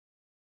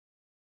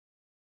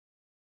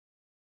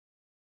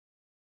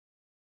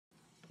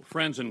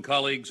Friends and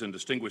colleagues and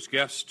distinguished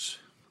guests,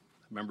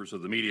 members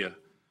of the media,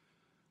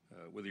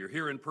 whether you're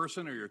here in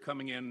person or you're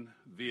coming in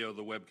via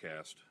the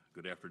webcast,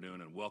 good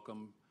afternoon and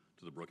welcome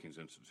to the Brookings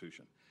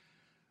Institution.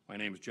 My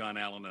name is John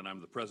Allen and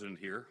I'm the president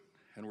here,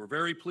 and we're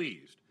very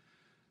pleased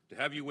to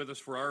have you with us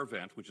for our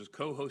event, which is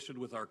co-hosted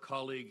with our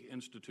colleague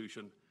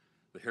institution,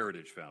 the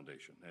Heritage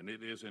Foundation, and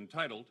it is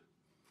entitled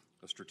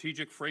A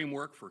Strategic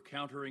Framework for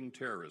Countering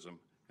Terrorism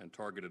and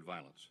Targeted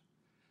Violence.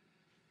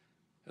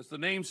 As the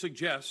name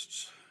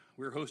suggests,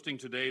 we're hosting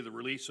today the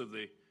release of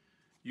the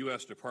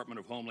U.S. Department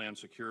of Homeland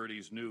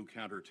Security's new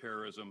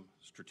Counter-terrorism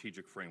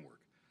Strategic Framework,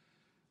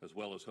 as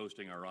well as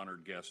hosting our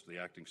honored guest, the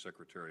Acting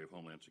Secretary of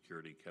Homeland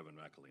Security, Kevin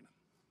McAleenan.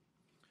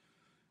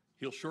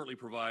 He'll shortly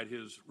provide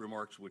his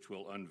remarks which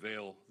will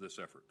unveil this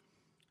effort.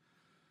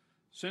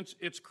 Since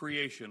its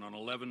creation on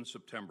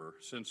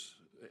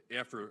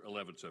after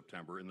 11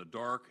 September, in the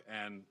dark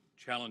and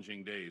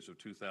challenging days of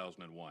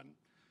 2001,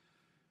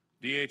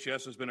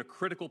 DHS has been a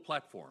critical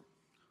platform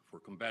for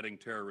combating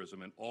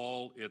terrorism in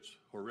all its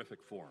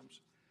horrific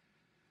forms.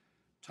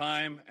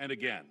 Time and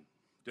again,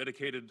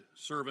 dedicated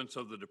servants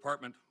of the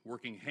department,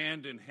 working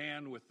hand in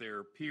hand with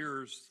their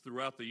peers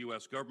throughout the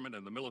U.S. government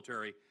and the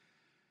military,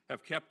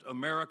 have kept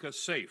America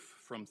safe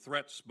from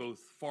threats both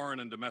foreign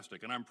and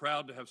domestic, and I'm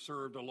proud to have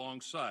served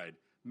alongside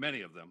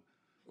many of them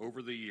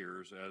over the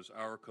years as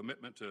our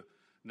commitment to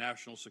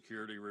national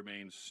security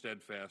remains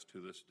steadfast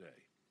to this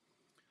day.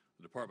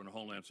 The Department of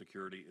Homeland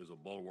Security is a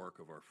bulwark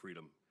of our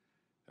freedom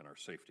and our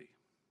safety.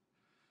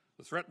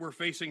 The threat we're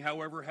facing,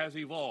 however, has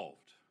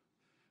evolved,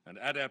 and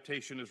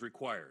adaptation is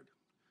required.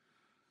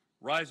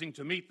 Rising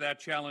to meet that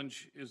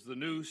challenge is the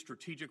new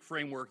strategic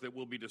framework that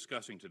we'll be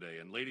discussing today,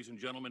 and ladies and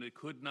gentlemen, it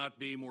could not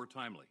be more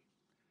timely.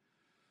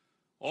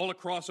 All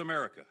across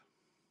America,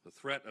 the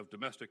threat of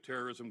domestic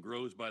terrorism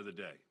grows by the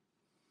day,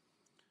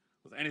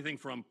 with anything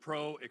from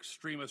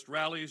pro-extremist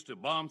rallies to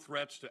bomb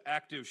threats to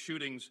active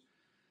shootings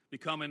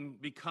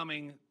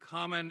becoming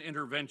common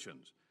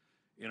interventions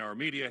in our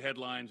media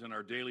headlines and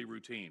our daily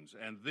routines.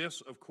 And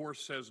this, of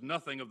course, says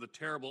nothing of the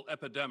terrible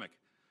epidemic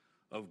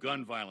of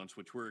gun violence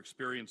which we're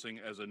experiencing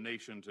as a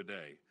nation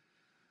today.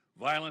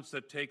 Violence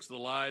that takes the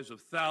lives of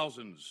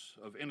thousands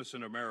of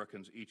innocent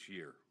Americans each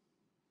year.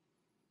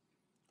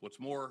 What's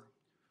more,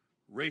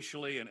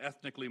 racially and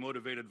ethnically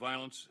motivated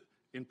violence,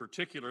 in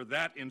particular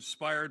that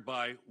inspired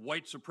by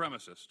white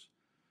supremacists,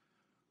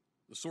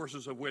 the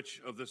sources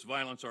of this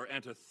violence are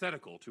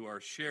antithetical to our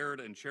shared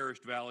and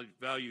cherished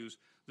values.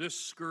 This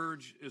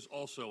scourge is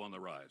also on the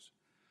rise.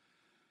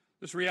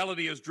 This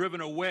reality has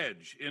driven a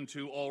wedge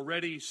into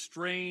already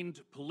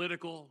strained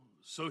political,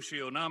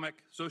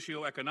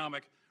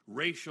 socioeconomic,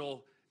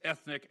 racial,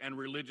 ethnic, and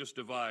religious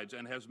divides,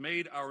 and has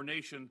made our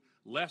nation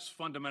less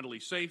fundamentally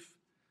safe,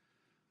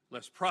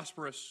 less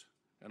prosperous,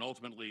 and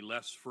ultimately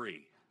less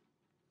free.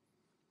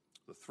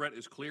 The threat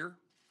is clear,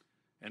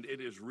 and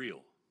it is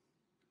real.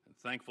 And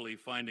thankfully,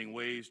 finding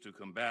ways to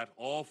combat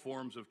all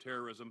forms of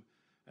terrorism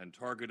and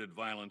targeted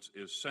violence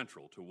is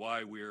central to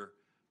why we're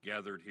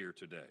gathered here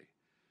today.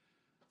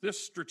 This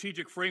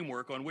strategic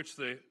framework, on which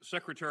the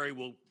Secretary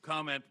will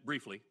comment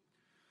briefly,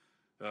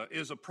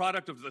 is a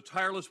product of the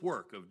tireless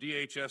work of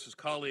DHS's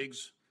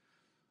colleagues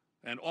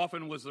and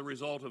often was the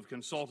result of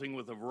consulting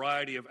with a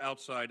variety of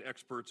outside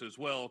experts as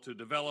well to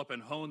develop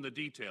and hone the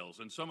details.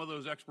 And some of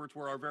those experts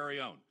were our very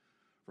own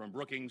from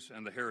Brookings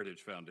and the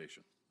Heritage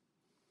Foundation.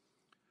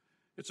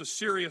 It's a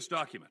serious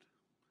document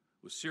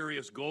with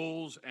serious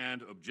goals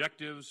and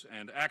objectives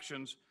and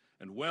actions,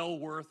 and well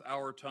worth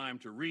our time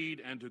to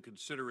read and to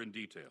consider in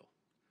detail.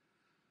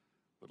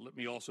 But let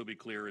me also be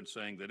clear in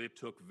saying that it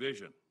took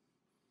vision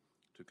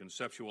to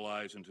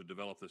conceptualize and to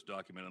develop this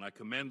document, and I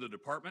commend the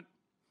department,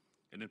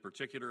 and in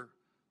particular,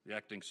 the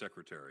Acting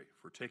Secretary,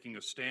 for taking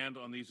a stand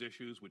on these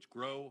issues which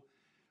grow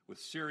with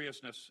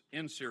seriousness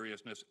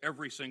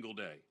every single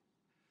day.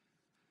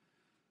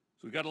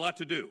 So we've got a lot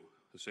to do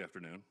this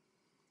afternoon.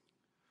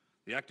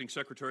 The Acting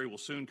Secretary will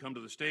soon come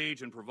to the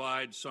stage and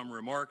provide some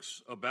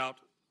remarks about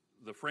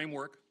the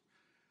framework.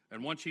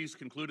 And once he's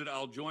concluded,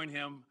 I'll join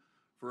him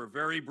for a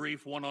very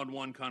brief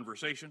one-on-one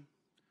conversation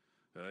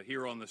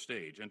here on the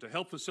stage. And to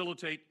help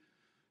facilitate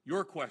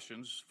your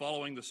questions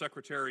following the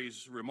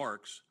Secretary's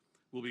remarks,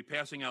 we'll be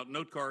passing out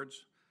note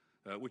cards,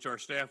 which our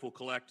staff will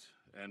collect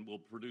and will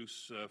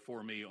produce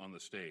for me on the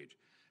stage.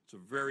 It's a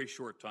very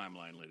short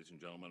timeline, ladies and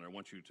gentlemen. I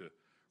want you to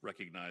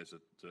recognize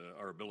that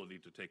our ability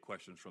to take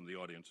questions from the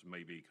audience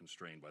may be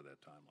constrained by that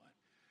timeline.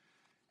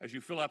 As you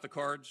fill out the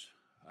cards,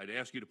 I'd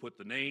ask you to put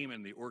the name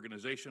and the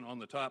organization on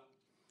the top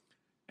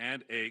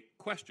and a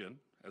question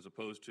as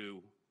opposed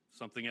to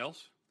something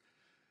else,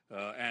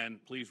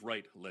 and please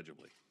write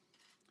legibly.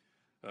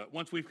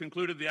 Once we've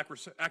concluded, the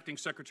Acting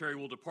Secretary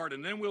will depart,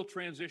 and then we'll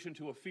transition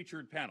to a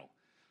featured panel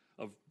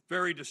of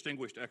very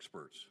distinguished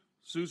experts.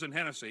 Susan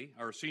Hennessy,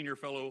 our senior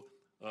fellow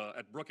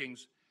at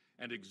Brookings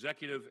and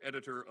executive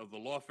editor of the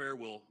Lawfare,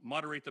 will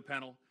moderate the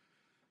panel.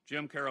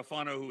 Jim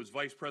Carafano, who is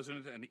Vice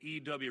President and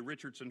E.W.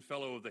 Richardson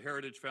Fellow of the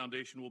Heritage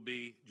Foundation, will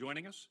be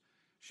joining us.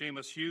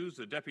 Seamus Hughes,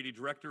 the Deputy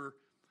Director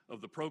of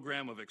the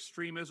Program of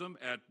Extremism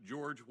at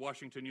George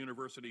Washington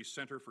University's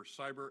Center for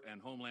Cyber and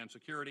Homeland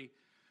Security,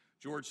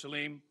 George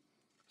Salim,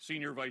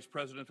 Senior Vice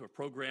President of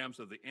Programs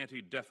of the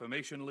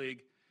Anti-Defamation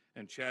League,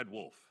 and Chad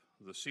Wolf,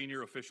 the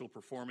senior official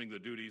performing the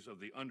duties of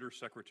the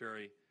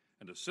Undersecretary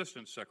and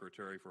Assistant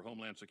Secretary for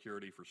Homeland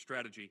Security for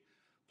Strategy,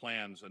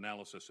 Plans,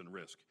 Analysis, and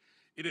Risk.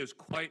 It is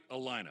quite a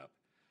lineup,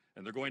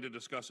 and they're going to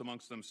discuss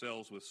amongst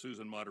themselves with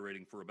Susan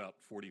moderating for about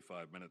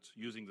 45 minutes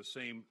using the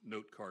same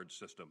note card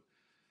system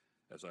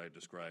as I had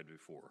described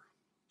before.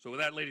 So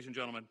with that, ladies and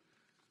gentlemen,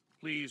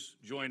 please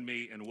join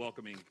me in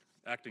welcoming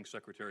Acting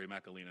Secretary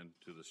McAleenan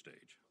to the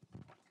stage.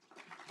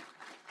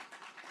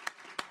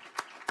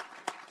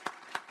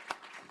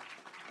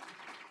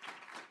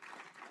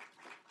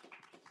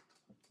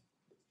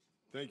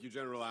 Thank you,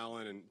 General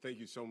Allen, and thank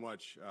you so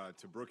much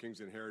to Brookings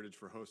and Heritage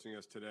for hosting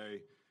us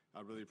today.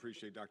 I really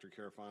appreciate, Dr.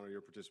 Carafano,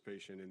 your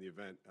participation in the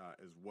event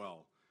as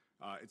well.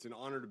 It's an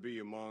honor to be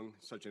among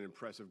such an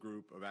impressive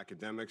group of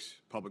academics,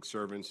 public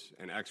servants,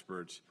 and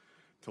experts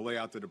to lay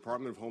out the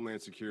Department of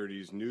Homeland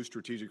Security's new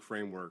strategic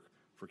framework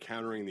for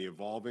countering the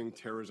evolving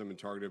terrorism and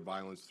targeted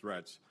violence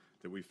threats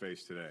that we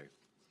face today.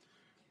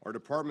 Our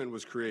department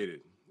was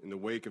created in the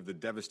wake of the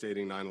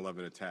devastating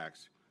 9/11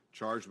 attacks,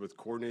 charged with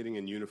coordinating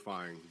and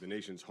unifying the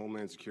nation's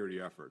homeland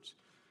security efforts.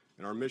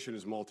 And our mission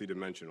is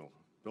multidimensional,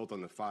 built on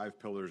the 5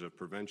 pillars of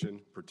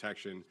prevention,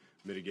 protection,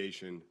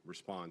 mitigation,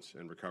 response,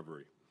 and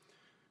recovery.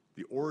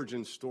 The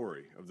origin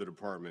story of the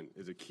department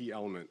is a key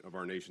element of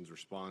our nation's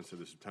response to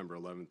the September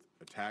 11th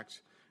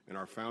attacks, and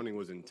our founding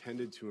was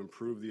intended to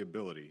improve the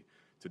ability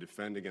to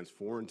defend against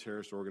foreign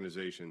terrorist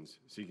organizations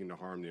seeking to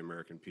harm the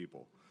American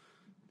people.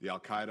 The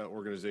Al-Qaeda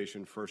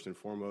organization, first and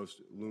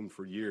foremost, loomed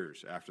for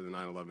years after the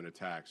 9/11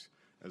 attacks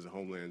as the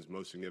Homeland's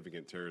most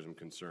significant terrorism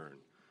concern.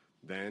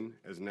 Then,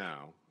 as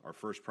now, our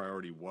first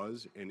priority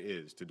was and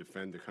is to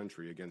defend the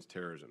country against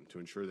terrorism, to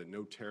ensure that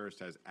no terrorist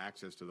has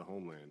access to the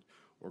Homeland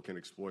or can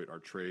exploit our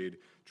trade,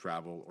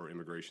 travel, or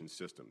immigration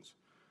systems.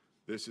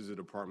 This is the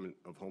Department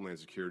of Homeland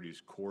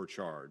Security's core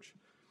charge.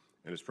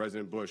 And as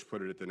President Bush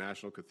put it at the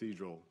National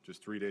Cathedral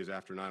just 3 days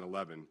after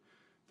 9/11,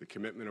 the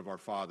commitment of our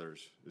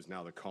fathers is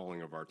now the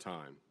calling of our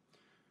time.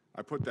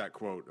 I put that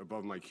quote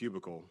above my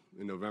cubicle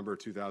in November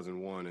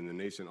 2001 in the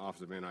nascent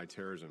Office of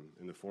Anti-Terrorism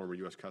in the former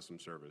U.S.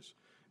 Customs Service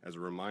as a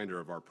reminder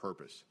of our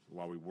purpose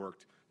while we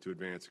worked to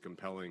advance a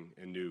compelling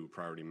and new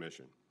priority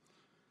mission.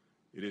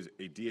 It is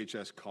a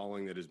DHS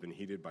calling that has been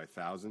heeded by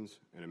thousands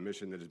and a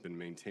mission that has been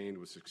maintained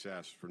with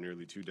success for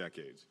nearly 2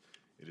 decades.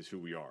 It is who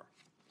we are.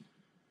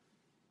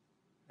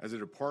 As a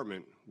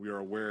department, we are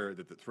aware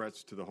that the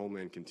threats to the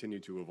Homeland continue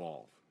to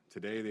evolve.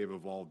 Today, they have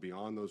evolved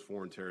beyond those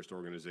foreign terrorist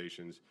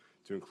organizations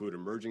to include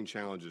emerging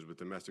challenges with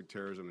domestic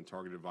terrorism and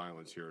targeted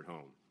violence here at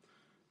home.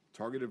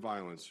 Targeted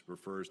violence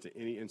refers to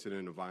any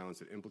incident of violence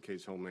that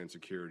implicates Homeland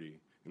Security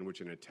in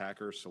which an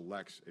attacker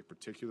selects a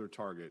particular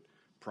target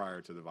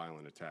prior to the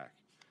violent attack.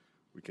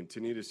 We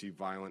continue to see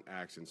violent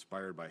acts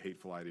inspired by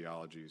hateful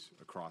ideologies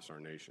across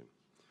our nation.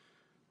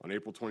 On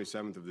April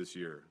 27th of this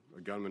year, a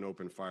gunman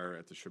opened fire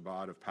at the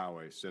Shabbat of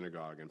Poway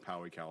Synagogue in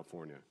Poway,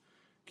 California,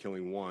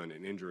 killing 1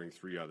 and injuring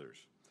 3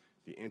 others.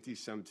 The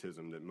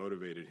anti-Semitism that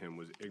motivated him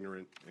was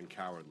ignorant and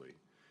cowardly,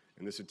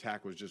 and this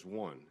attack was just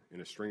one in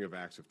a string of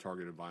acts of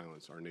targeted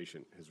violence our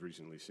nation has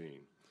recently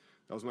seen.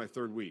 That was my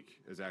 3rd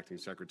week as acting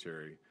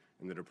secretary,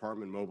 and the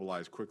department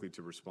mobilized quickly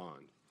to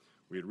respond.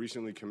 We had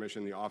recently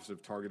commissioned the Office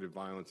of Targeted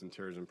Violence and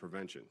Terrorism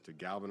Prevention to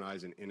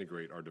galvanize and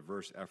integrate our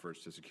diverse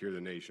efforts to secure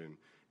the nation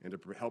and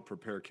to help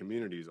prepare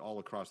communities all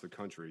across the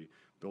country,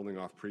 building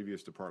off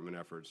previous department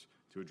efforts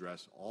to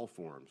address all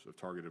forms of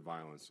targeted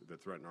violence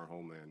that threaten our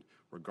homeland,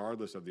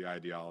 regardless of the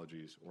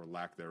ideologies or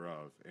lack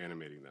thereof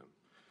animating them.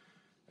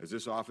 As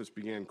this office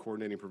began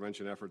coordinating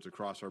prevention efforts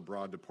across our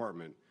broad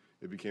department,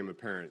 it became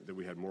apparent that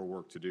we had more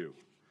work to do.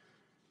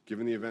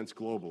 Given the events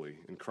globally,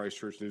 in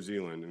Christchurch, New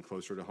Zealand, and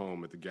closer to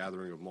home at the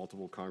gathering of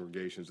multiple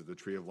congregations at the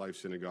Tree of Life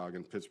Synagogue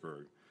in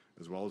Pittsburgh,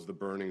 as well as the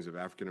burnings of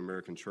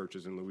African-American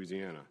churches in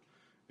Louisiana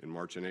in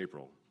March and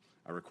April,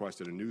 I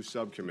requested a new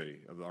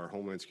subcommittee of our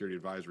Homeland Security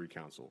Advisory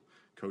Council,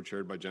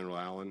 co-chaired by General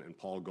Allen and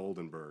Paul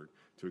Goldenberg,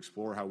 to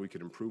explore how we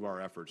could improve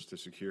our efforts to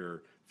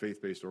secure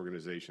faith-based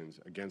organizations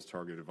against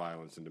targeted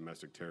violence and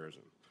domestic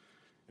terrorism.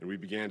 And we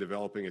began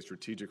developing a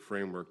strategic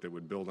framework that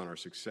would build on our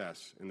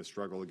success in the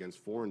struggle against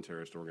foreign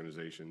terrorist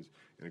organizations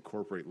and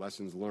incorporate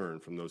lessons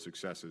learned from those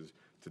successes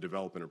to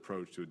develop an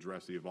approach to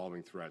address the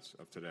evolving threats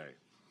of today.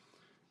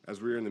 As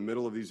we are in the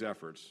middle of these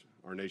efforts,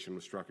 our nation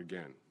was struck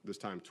again, this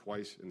time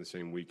twice in the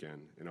same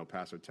weekend, in El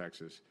Paso,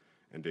 Texas,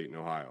 and Dayton,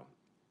 Ohio.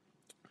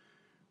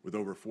 With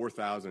over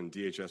 4,000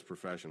 DHS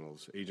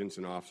professionals, agents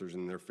and officers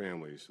and their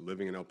families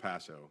living in El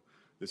Paso,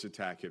 this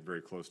attack hit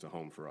very close to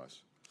home for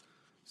us.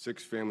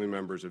 6 family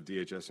members of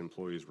DHS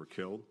employees were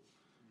killed,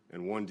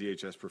 and 1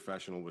 DHS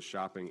professional was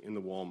shopping in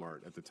the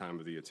Walmart at the time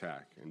of the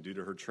attack, and due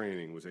to her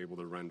training, was able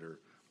to render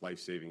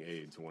life-saving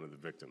aid to one of the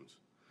victims.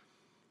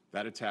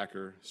 That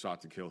attacker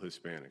sought to kill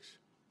Hispanics,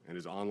 and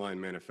his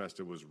online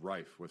manifesto was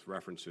rife with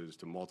references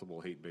to multiple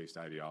hate-based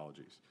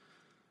ideologies.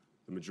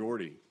 The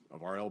majority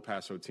of our El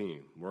Paso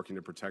team working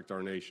to protect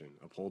our nation,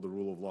 uphold the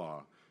rule of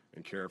law,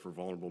 and care for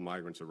vulnerable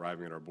migrants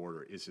arriving at our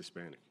border is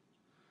Hispanic.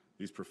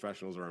 These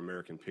professionals are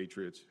American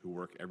patriots who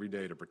work every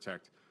day to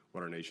protect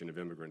what our nation of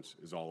immigrants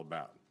is all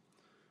about.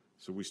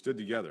 So we stood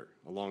together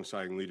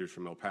alongside leaders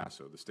from El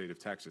Paso, the state of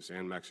Texas,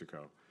 and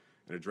Mexico,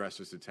 and addressed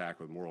this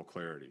attack with moral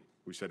clarity.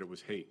 We said it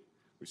was hate.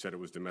 We said it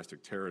was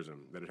domestic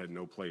terrorism, that it had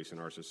no place in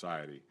our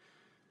society,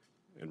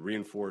 and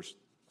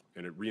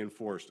it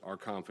reinforced our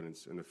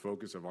confidence in the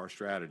focus of our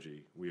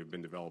strategy we have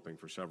been developing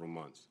for several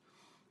months.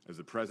 As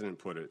the President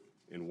put it,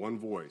 in one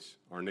voice,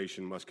 our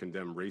nation must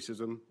condemn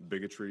racism,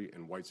 bigotry,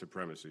 and white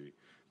supremacy.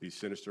 These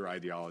sinister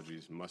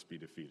ideologies must be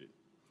defeated.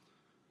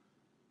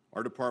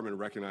 Our department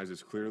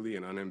recognizes clearly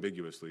and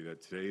unambiguously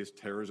that today's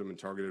terrorism and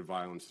targeted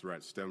violence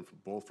threats stem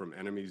both from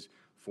enemies,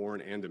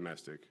 foreign and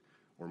domestic,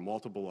 or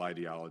multiple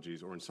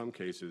ideologies, or in some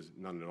cases,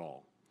 none at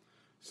all.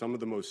 Some of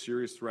the most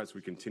serious threats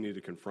we continue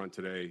to confront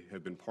today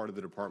have been part of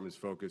the department's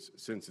focus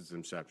since its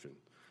inception,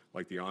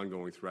 like the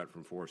ongoing threat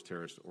from forced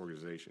terrorist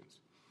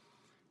organizations.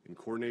 In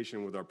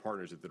coordination with our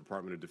partners at the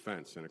Department of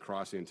Defense and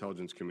across the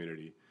intelligence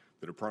community,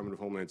 the Department of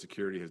Homeland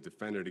Security has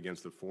defended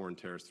against the foreign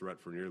terrorist threat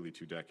for nearly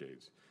 2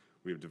 decades.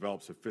 We have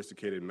developed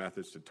sophisticated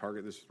methods to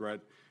target this threat,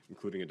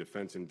 including a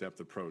defense-in-depth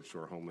approach to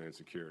our homeland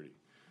security.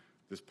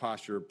 This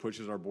posture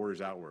pushes our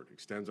borders outward,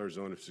 extends our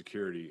zone of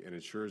security, and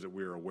ensures that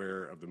we are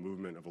aware of the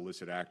movement of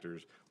illicit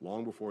actors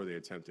long before they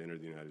attempt to enter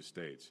the United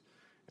States.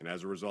 And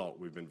as a result,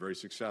 we've been very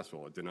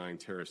successful at denying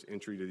terrorists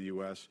entry to the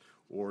U.S.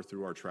 or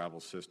through our travel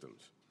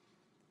systems.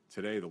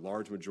 Today, the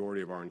large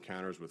majority of our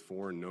encounters with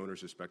foreign known or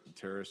suspected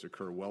terrorists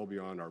occur well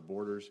beyond our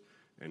borders,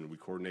 and we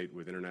coordinate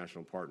with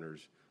international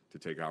partners to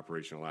take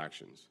operational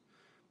actions.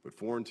 But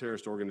foreign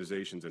terrorist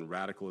organizations and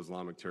radical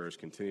Islamic terrorists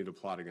continue to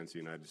plot against the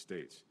United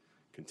States.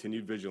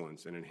 Continued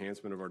vigilance and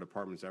enhancement of our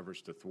department's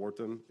efforts to thwart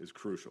them is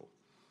crucial.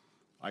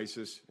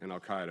 ISIS and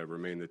al-Qaeda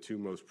remain the 2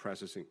 most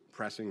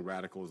pressing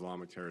radical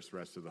Islamic terrorist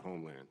threats to the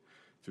homeland,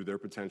 through their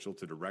potential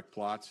to direct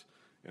plots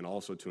and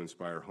also to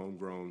inspire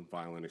homegrown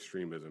violent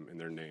extremism in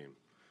their name.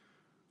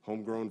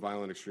 Homegrown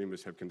violent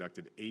extremists have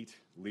conducted 8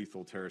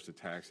 lethal terrorist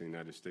attacks in the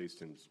United States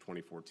since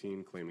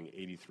 2014, claiming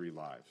 83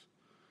 lives.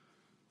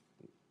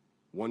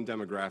 One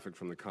demographic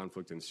from the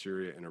conflict in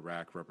Syria and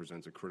Iraq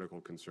represents a critical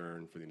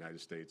concern for the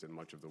United States and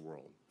much of the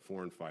world: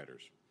 foreign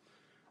fighters.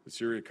 The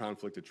Syria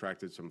conflict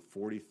attracted some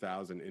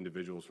 40,000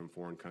 individuals from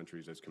foreign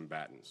countries as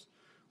combatants.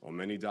 While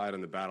many died on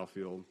the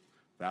battlefield,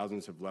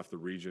 thousands have left the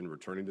region,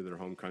 returning to their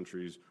home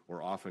countries,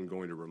 or often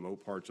going to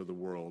remote parts of the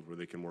world where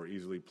they can more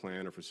easily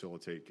plan or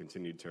facilitate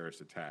continued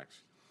terrorist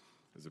attacks.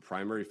 As the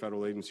primary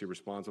federal agency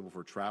responsible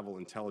for travel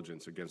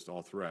intelligence against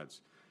all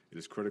threats, it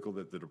is critical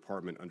that the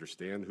department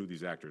understand who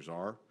these actors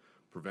are,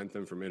 prevent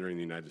them from entering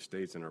the United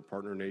States and our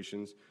partner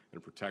nations,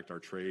 and protect our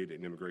trade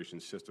and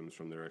immigration systems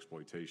from their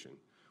exploitation.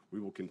 We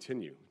will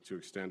continue to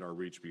extend our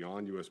reach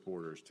beyond U.S.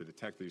 borders to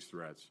detect these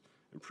threats,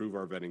 improve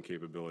our vetting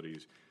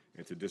capabilities,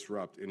 and to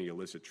disrupt any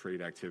illicit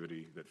trade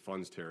activity that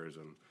funds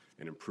terrorism,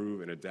 and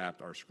improve and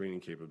adapt our screening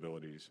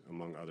capabilities,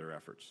 among other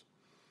efforts.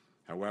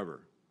 However,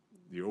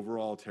 the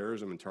overall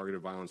terrorism and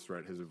targeted violence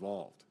threat has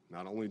evolved.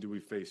 Not only do we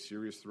face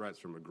serious threats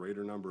from a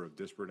greater number of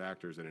disparate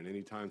actors than at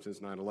any time since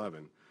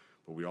 9/11,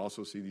 but we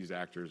also see these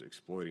actors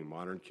exploiting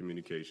modern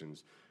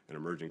communications and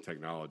emerging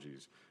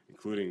technologies,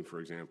 including,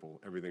 for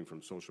example, everything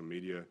from social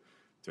media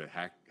to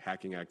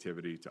hacking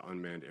activity to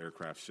unmanned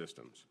aircraft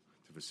systems,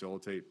 to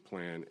facilitate,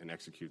 plan, and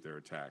execute their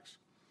attacks.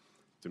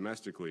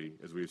 Domestically,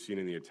 as we have seen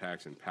in the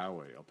attacks in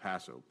Poway, El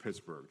Paso,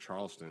 Pittsburgh,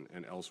 Charleston,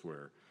 and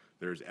elsewhere,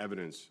 there is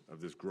evidence of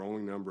this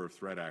growing number of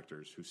threat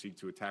actors who seek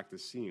to attack the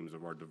seams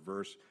of our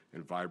diverse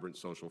and vibrant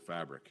social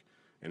fabric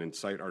and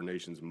incite our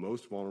nation's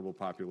most vulnerable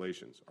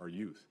populations, our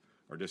youth,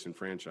 are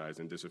disenfranchised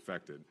and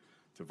disaffected,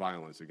 to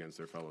violence against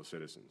their fellow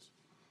citizens.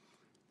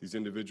 These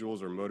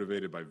individuals are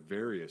motivated by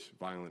various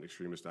violent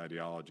extremist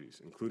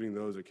ideologies, including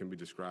those that can be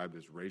described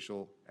as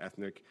racial,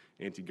 ethnic,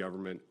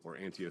 anti-government, or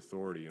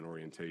anti-authority in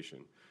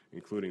orientation,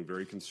 including,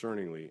 very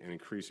concerningly and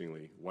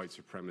increasingly, white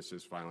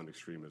supremacist violent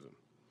extremism.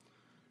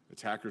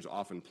 Attackers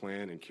often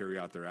plan and carry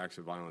out their acts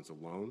of violence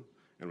alone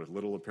and with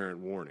little apparent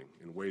warning,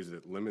 in ways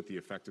that limit the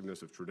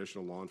effectiveness of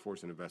traditional law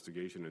enforcement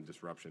investigation and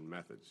disruption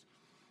methods.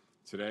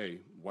 Today,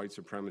 white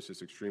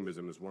supremacist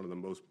extremism is one of the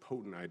most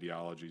potent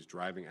ideologies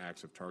driving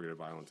acts of targeted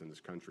violence in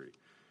this country.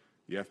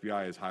 The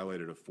FBI has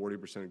highlighted a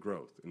 40%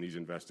 growth in these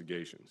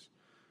investigations.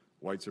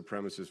 White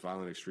supremacist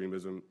violent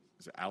extremism's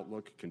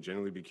outlook can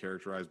generally be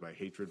characterized by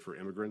hatred for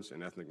immigrants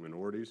and ethnic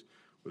minorities,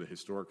 with a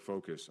historic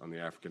focus on the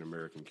African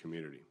American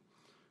community.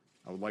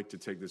 I would like to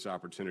take this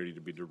opportunity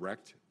to be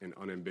direct and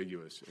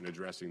unambiguous in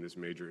addressing this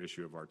major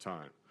issue of our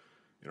time.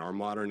 In our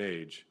modern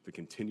age, the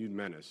continued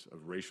menace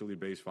of racially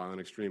based violent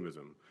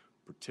extremism,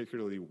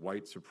 particularly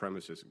white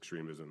supremacist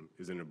extremism,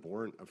 is an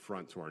abhorrent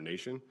affront to our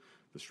nation,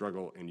 the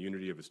struggle and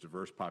unity of its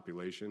diverse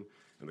population,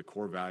 and the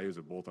core values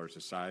of both our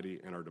society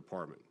and our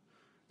department.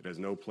 It has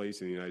no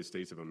place in the United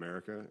States of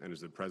America, and as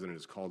the President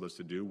has called us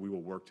to do, we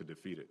will work to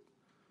defeat it.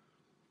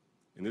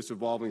 In this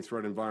evolving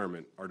threat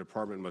environment, our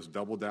department must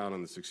double down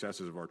on the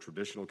successes of our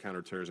traditional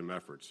counterterrorism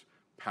efforts,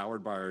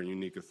 powered by our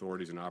unique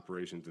authorities and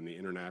operations in the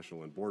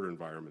international and border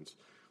environments,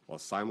 while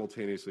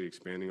simultaneously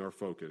expanding our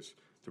focus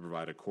to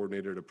provide a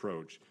coordinated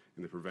approach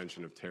in the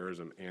prevention of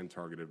terrorism and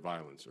targeted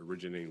violence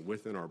originating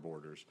within our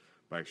borders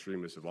by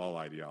extremists of all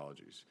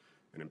ideologies,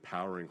 and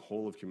empowering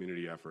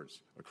whole-of-community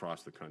efforts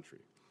across the country.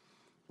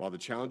 While the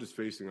challenges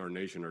facing our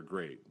nation are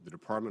great, the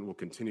Department will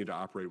continue to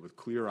operate with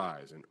clear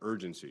eyes and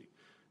urgency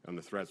on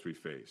the threats we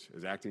face.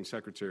 As Acting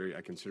Secretary,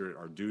 I consider it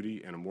our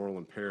duty and a moral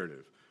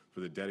imperative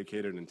for the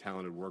dedicated and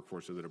talented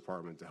workforce of the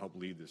Department to help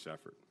lead this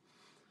effort.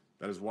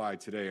 That is why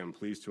today I'm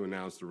pleased to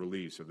announce the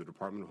release of the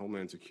Department of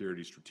Homeland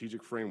Security's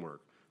strategic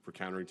framework for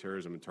countering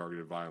terrorism and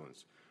targeted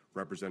violence,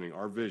 representing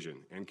our vision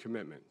and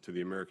commitment to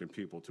the American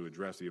people to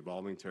address the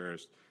evolving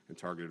terrorist and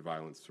targeted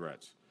violence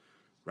threats.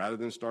 Rather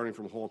than starting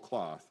from whole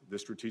cloth,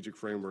 this strategic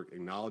framework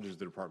acknowledges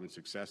the Department's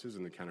successes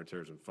in the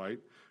counterterrorism fight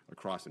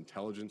across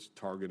intelligence,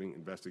 targeting,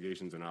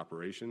 investigations, and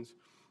operations,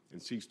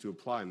 and seeks to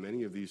apply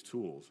many of these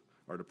tools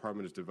our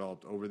Department has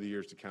developed over the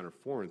years to counter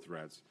foreign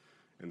threats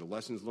and the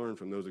lessons learned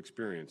from those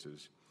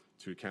experiences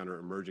to counter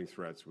emerging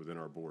threats within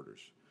our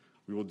borders.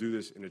 We will do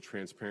this in a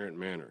transparent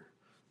manner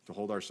to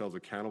hold ourselves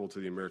accountable to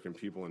the American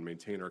people and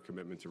maintain our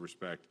commitment to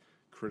respect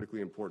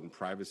critically important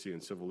privacy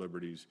and civil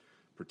liberties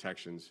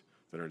protections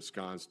that are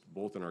ensconced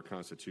both in our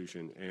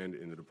Constitution and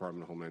in the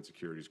Department of Homeland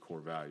Security's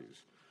core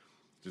values.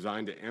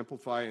 Designed to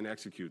amplify and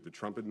execute the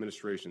Trump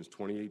administration's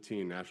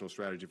 2018 National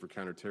Strategy for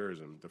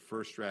Counterterrorism, the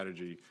first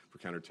strategy for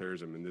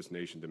counterterrorism in this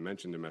nation to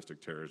mention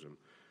domestic terrorism,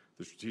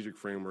 the strategic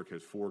framework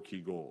has 4 key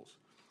goals.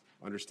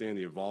 Understand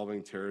the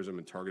evolving terrorism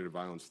and targeted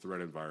violence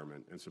threat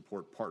environment and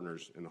support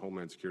partners in the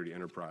Homeland Security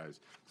enterprise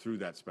through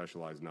that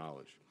specialized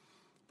knowledge.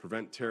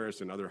 Prevent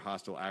terrorists and other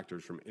hostile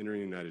actors from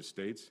entering the United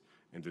States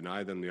and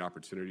deny them the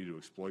opportunity to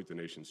exploit the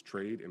nation's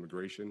trade,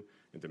 immigration,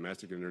 and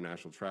domestic and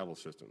international travel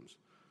systems.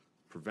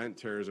 Prevent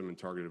terrorism and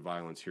targeted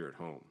violence here at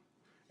home,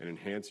 and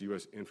enhance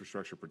U.S.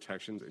 infrastructure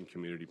protections and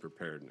community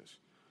preparedness.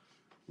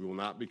 We will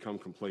not become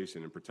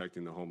complacent in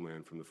protecting the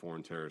homeland from the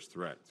foreign terrorist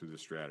threat through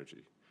this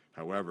strategy.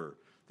 However,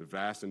 the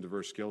vast and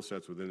diverse skill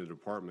sets within the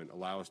Department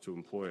allow us to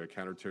employ a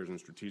counterterrorism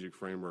strategic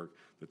framework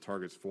that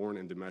targets foreign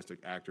and domestic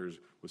actors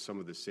with some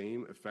of the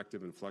same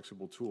effective and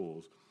flexible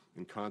tools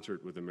in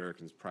concert with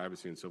Americans'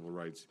 privacy and civil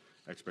rights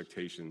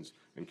expectations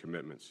and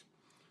commitments.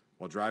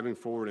 While driving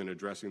forward and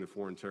addressing the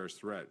foreign terrorist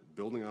threat,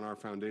 building on our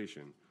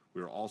foundation,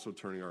 we are also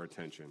turning our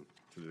attention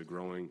to the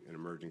growing and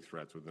emerging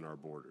threats within our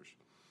borders.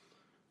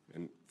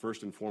 And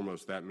first and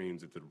foremost, that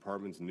means that the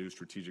Department's new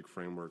strategic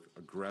framework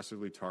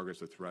aggressively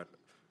targets the threat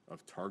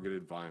of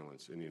targeted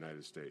violence in the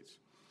United States.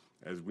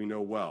 As we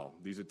know well,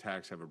 these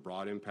attacks have a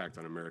broad impact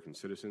on American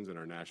citizens and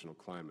our national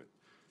climate.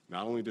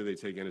 Not only do they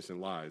take innocent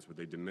lives, but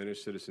they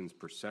diminish citizens'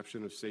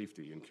 perception of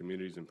safety in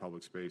communities and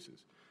public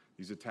spaces.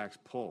 These attacks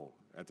pull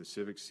at the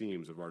civic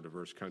seams of our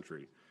diverse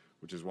country,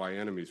 which is why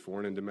enemies,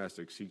 foreign and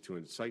domestic, seek to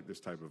incite this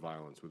type of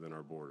violence within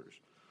our borders.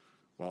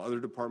 While other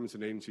departments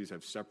and agencies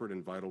have separate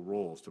and vital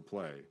roles to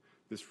play,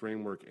 this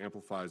framework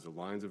amplifies the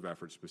lines of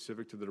effort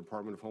specific to the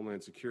Department of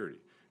Homeland Security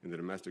in the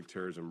domestic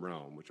terrorism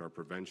realm, which are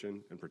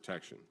prevention and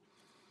protection.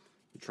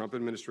 The Trump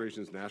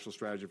administration's National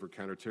Strategy for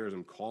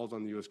Counterterrorism calls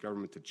on the U.S.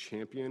 government to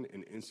champion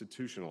and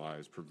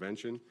institutionalize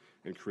prevention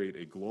and create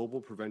a global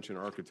prevention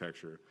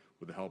architecture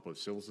with the help of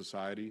civil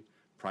society,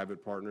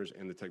 private partners,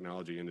 and the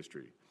technology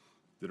industry.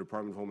 The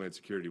Department of Homeland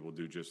Security will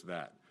do just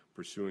that,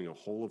 pursuing a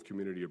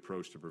whole-of-community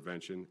approach to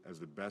prevention as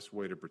the best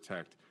way to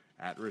protect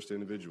at-risk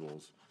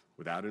individuals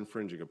without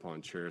infringing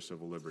upon cherished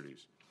civil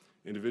liberties.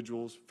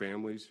 Individuals,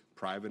 families,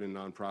 private and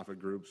nonprofit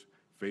groups,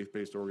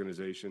 faith-based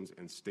organizations,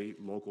 and state,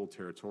 local,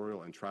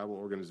 territorial, and tribal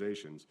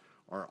organizations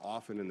are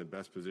often in the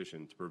best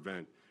position to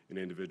prevent an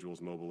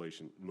individual's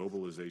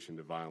mobilization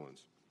to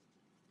violence.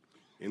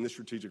 In the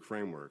strategic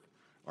framework,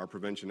 our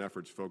prevention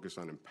efforts focus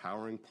on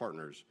empowering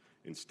partners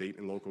in state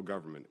and local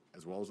government,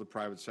 as well as the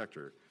private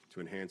sector, to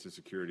enhance the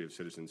security of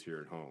citizens here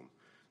at home.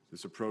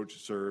 This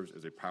approach serves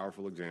as a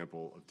powerful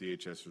example of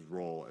DHS's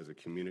role as a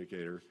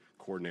communicator,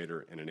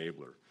 coordinator, and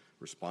enabler,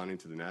 responding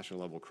to the national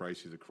level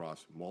crises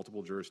across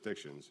multiple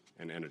jurisdictions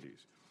and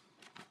entities.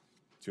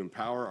 To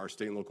empower our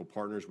state and local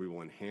partners, we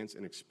will enhance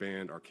and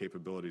expand our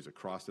capabilities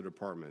across the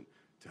department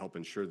to help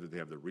ensure that they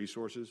have the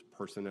resources,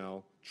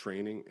 personnel,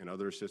 training, and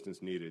other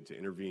assistance needed to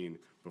intervene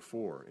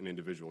before an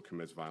individual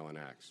commits violent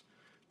acts.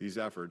 These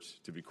efforts,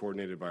 to be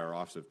coordinated by our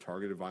Office of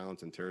Targeted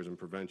Violence and Terrorism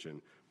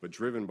Prevention, but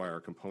driven by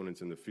our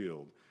components in the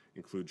field,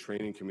 include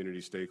training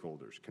community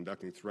stakeholders,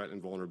 conducting threat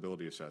and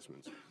vulnerability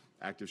assessments,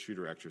 active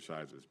shooter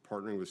exercises,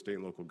 partnering with state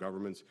and local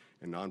governments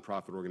and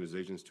nonprofit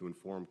organizations to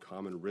inform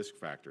common risk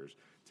factors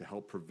to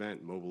help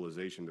prevent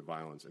mobilization to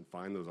violence and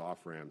find those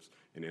off-ramps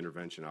and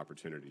intervention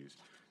opportunities,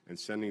 and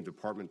sending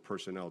department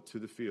personnel to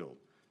the field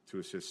to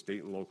assist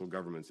state and local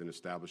governments in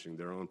establishing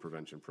their own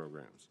prevention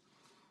programs.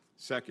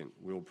 Second,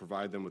 we will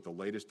provide them with the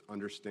latest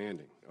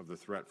understanding of the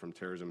threat from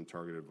terrorism and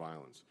targeted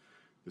violence.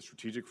 The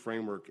strategic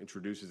framework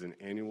introduces an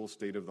annual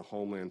State of the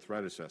Homeland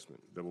Threat Assessment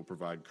that will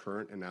provide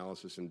current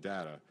analysis and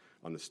data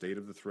on the state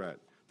of the threat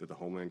that the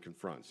Homeland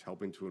confronts,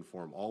 helping to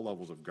inform all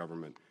levels of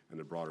government and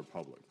the broader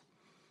public.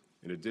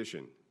 In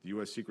addition, The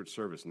U.S. Secret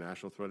Service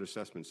National Threat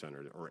Assessment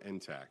Center, or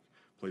NTAC,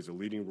 plays a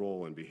leading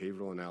role in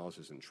behavioral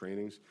analysis and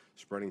trainings,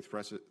 spreading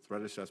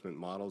threat assessment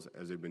models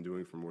as they've been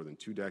doing for more than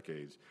 2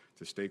 decades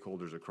to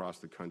stakeholders across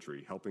the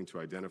country, helping to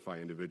identify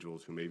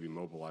individuals who may be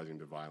mobilizing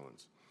to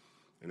violence.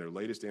 In their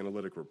latest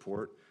analytic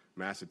report,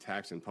 Mass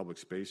Attacks in Public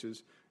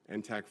Spaces,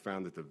 NTAC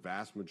found that the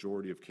vast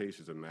majority of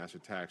cases of mass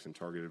attacks and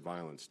targeted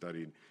violence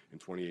studied in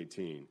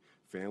 2018,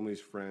 families,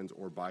 friends,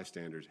 or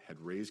bystanders had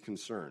raised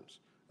concerns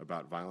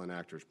about violent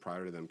actors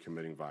prior to them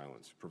committing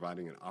violence,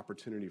 providing an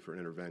opportunity for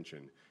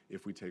intervention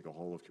if we take a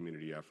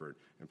whole-of-community effort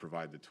and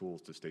provide the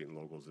tools to state and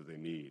locals that they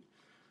need.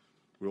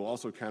 We will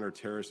also counter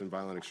terrorist and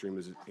violent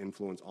extremist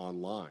influence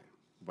online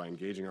by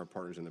engaging our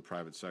partners in the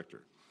private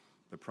sector.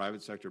 The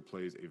private sector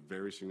plays a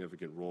very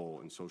significant role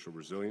in social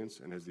resilience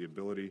and has the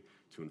ability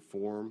to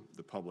inform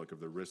the public of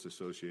the risks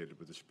associated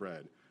with the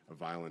spread of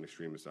violent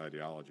extremist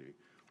ideology.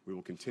 We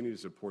will continue to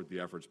support the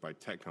efforts by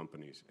tech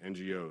companies,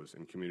 NGOs,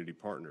 and community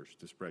partners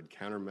to spread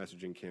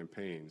counter-messaging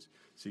campaigns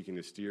seeking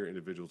to steer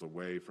individuals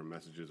away from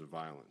messages of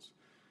violence.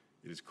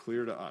 It is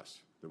clear to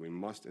us that we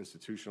must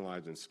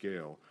institutionalize and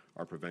scale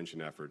our prevention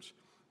efforts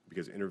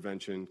because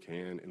intervention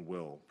can and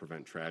will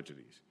prevent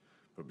tragedies.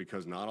 But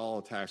because not all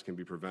attacks can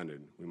be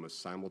prevented, we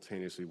must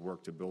simultaneously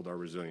work to build our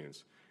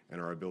resilience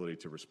and our ability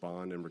to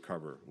respond and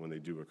recover when they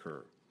do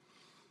occur.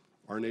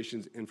 Our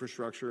nation's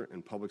infrastructure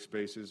and public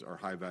spaces are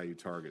high-value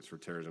targets for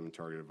terrorism and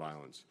targeted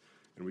violence,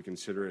 and we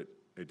consider it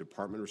a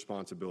department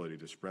responsibility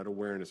to spread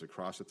awareness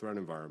across the threat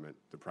environment,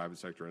 the private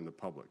sector, and the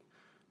public.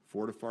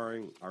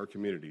 Fortifying our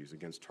communities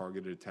against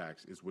targeted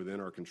attacks is within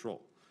our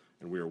control,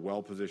 and we are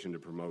well-positioned to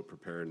promote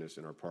preparedness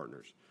in our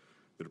partners.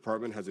 The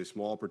department has a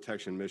small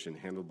protection mission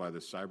handled by the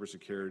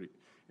Cybersecurity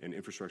and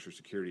Infrastructure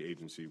Security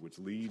Agency, which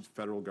leads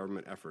federal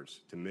government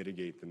efforts to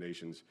mitigate the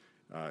nation's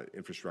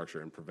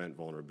infrastructure and prevent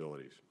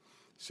vulnerabilities.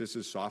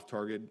 CIS's Soft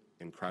Target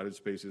and Crowded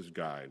Spaces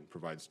Guide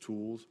provides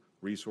tools,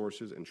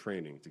 resources, and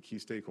training to key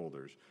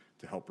stakeholders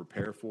to help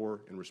prepare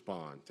for and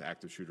respond to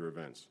active shooter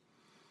events.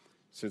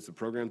 Since the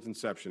program's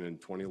inception in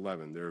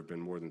 2011, there have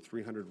been more than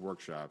 300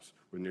 workshops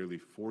with nearly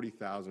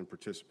 40,000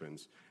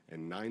 participants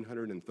and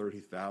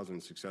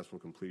 930,000 successful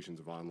completions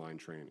of online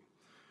training.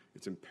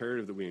 It's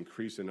imperative that we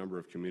increase the number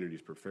of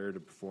communities prepared to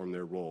perform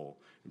their role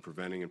in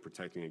preventing and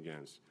protecting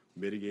against,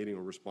 mitigating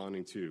or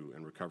responding to,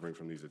 and recovering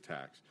from these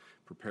attacks.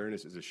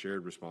 Preparedness is a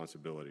shared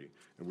responsibility,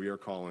 and we are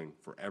calling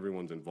for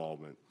everyone's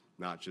involvement,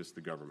 not just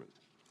the government.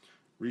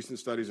 Recent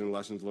studies and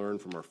lessons learned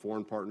from our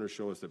foreign partners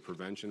show us that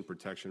prevention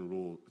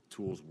protection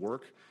tools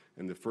work,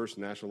 and the first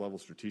national-level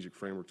strategic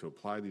framework to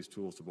apply these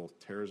tools to both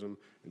terrorism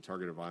and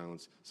targeted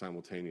violence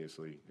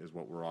simultaneously is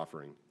what we're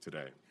offering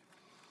today.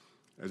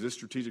 As this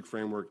strategic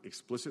framework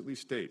explicitly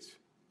states,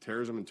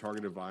 terrorism and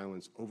targeted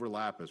violence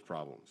overlap as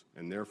problems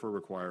and therefore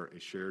require a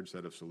shared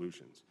set of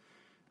solutions.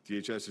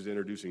 DHS is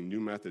introducing new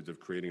methods of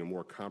creating a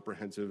more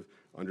comprehensive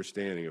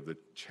understanding of the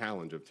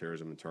challenge of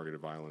terrorism and targeted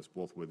violence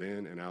both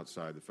within and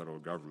outside the federal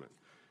government.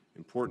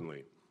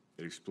 Importantly,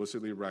 it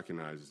explicitly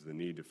recognizes the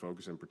need to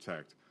focus and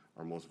protect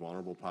our most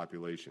vulnerable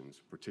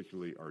populations,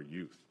 particularly our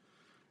youth.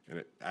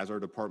 And as our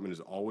department is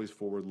always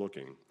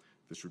forward-looking,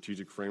 the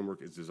strategic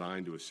framework is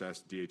designed to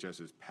assess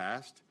DHS's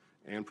past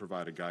and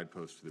provide a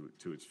guidepost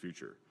to its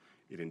future.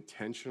 It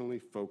intentionally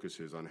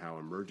focuses on how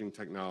emerging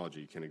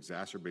technology can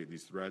exacerbate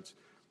these threats,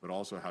 but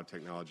also how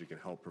technology can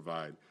help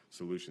provide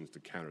solutions to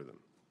counter them.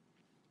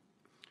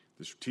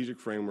 The strategic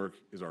framework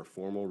is our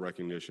formal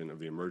recognition of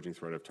the emerging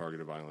threat of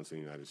targeted violence in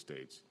the United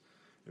States.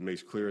 It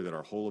makes clear that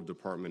our whole of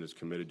department is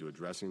committed to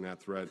addressing that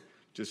threat,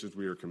 just as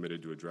we are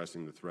committed to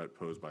addressing the threat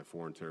posed by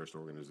foreign terrorist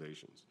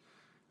organizations.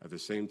 At the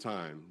same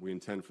time, we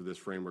intend for this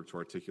framework to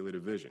articulate a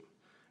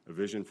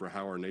vision for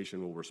how our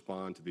nation will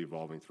respond to the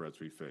evolving threats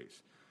we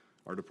face.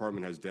 Our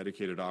department has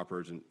dedicated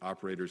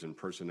operators and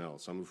personnel,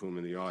 some of whom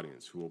in the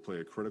audience, who will play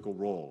a critical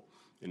role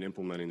in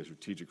implementing the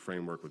strategic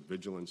framework with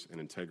vigilance and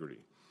integrity.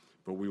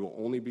 But we will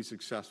only be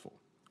successful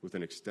with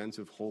an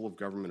extensive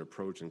whole-of-government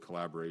approach and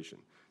collaboration,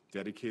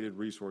 dedicated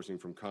resourcing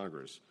from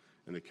Congress,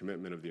 and the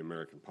commitment of the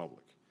American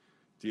public.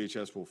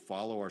 DHS will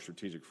follow our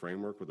strategic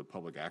framework with a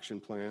public action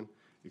plan,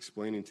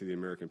 explaining to the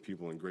American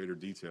people in greater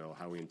detail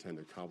how we intend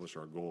to accomplish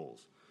our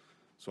goals.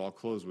 So I'll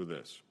close with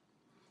this.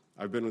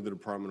 I've been with the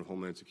Department of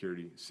Homeland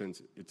Security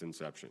since its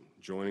inception,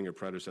 joining a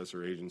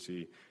predecessor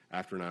agency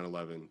after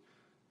 9/11.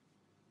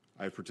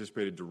 I have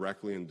participated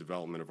directly in the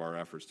development of our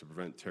efforts to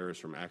prevent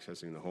terrorists from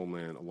accessing the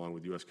homeland, along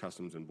with U.S.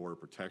 Customs and Border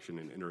Protection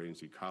and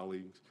interagency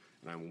colleagues,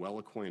 and I'm well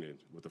acquainted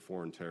with the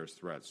foreign terrorist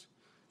threats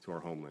to our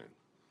homeland.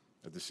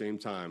 At the same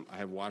time, I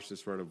have watched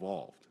this threat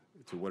evolve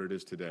to what it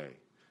is today,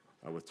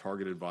 with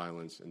targeted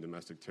violence and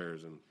domestic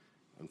terrorism,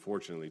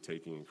 unfortunately,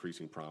 taking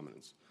increasing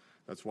prominence.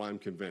 That's why I'm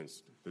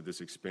convinced that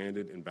this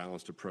expanded and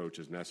balanced approach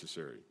is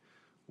necessary.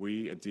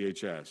 We at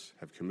DHS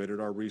have committed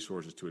our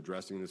resources to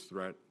addressing this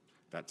threat.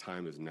 That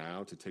time is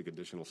now to take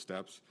additional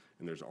steps,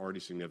 and there's already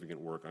significant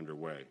work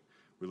underway.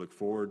 We look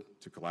forward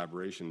to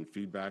collaboration and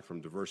feedback from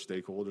diverse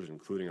stakeholders,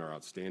 including our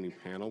outstanding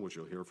panel, which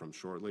you'll hear from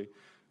shortly,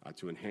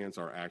 to enhance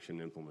our action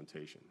and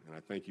implementation. And I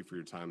thank you for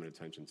your time and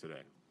attention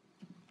today.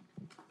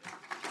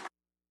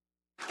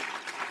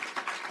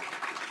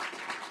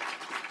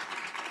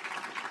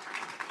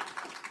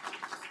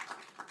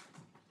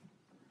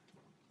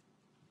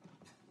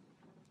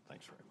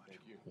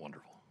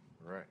 wonderful.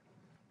 All right.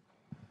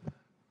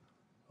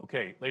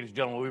 Okay, ladies and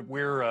gentlemen,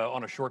 we're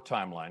on a short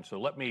timeline, so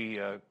let me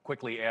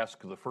quickly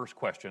ask the first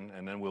question,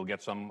 and then we'll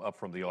get some up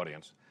from the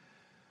audience.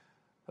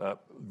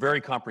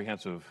 Very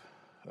comprehensive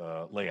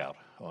layout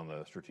on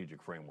the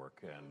strategic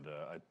framework, and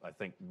I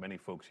think many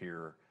folks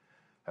here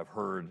have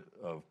heard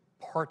of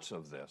parts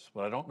of this,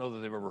 but I don't know that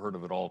they've ever heard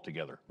of it all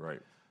together. Right.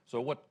 So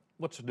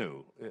what's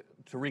new?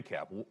 To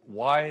recap,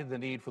 why the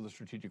need for the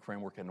strategic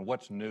framework, and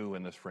what's new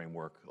in this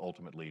framework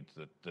ultimately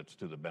that's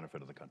to the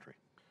benefit of the country?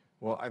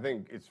 Well, I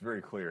think it's very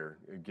clear,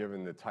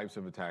 given the types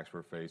of attacks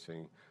we're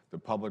facing, the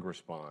public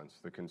response,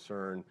 the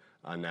concern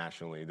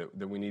nationally,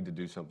 that we need to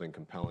do something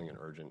compelling and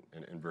urgent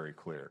and very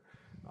clear.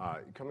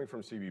 Coming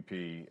from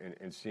CBP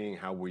and seeing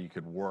how we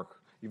could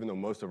work, even though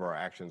most of our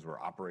actions were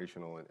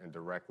operational and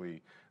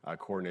directly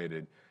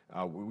coordinated,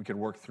 we could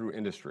work through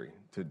industry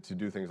to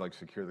do things like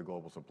secure the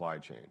global supply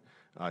chain,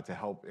 to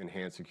help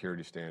enhance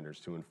security standards,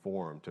 to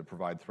inform, to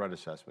provide threat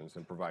assessments,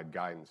 and provide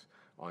guidance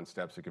on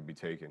steps that could be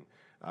taken.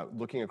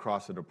 Looking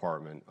across the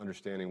department,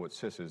 understanding what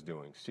CIS is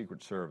doing,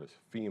 Secret Service,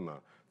 FEMA,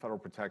 Federal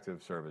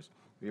Protective Service.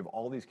 We have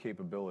all these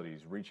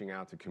capabilities reaching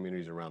out to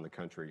communities around the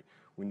country.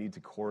 We need to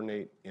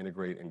coordinate,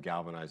 integrate, and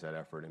galvanize that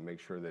effort and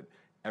make sure that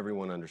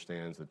everyone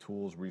understands the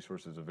tools,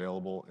 resources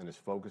available, and is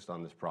focused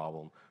on this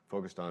problem,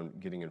 focused on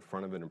getting in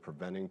front of it and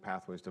preventing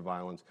pathways to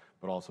violence,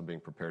 but also being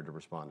prepared to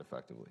respond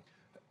effectively.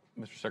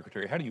 Mr.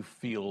 Secretary, how do you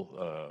feel,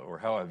 or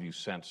how have you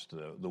sensed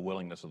the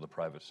willingness of the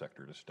private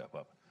sector to step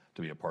up,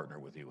 to be a partner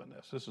with you in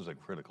this? This is a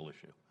critical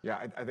issue. Yeah,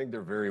 I think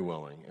they're very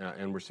willing,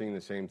 and we're seeing the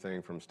same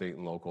thing from state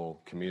and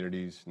local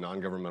communities,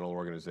 non-governmental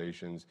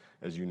organizations.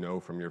 As you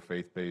know from your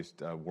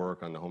faith-based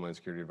work on the Homeland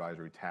Security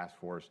Advisory Task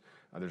Force,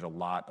 there's a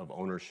lot of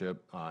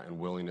ownership and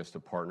willingness to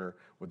partner.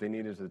 What they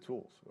need is the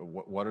tools.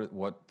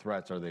 What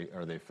threats are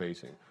they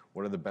facing?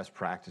 What are the best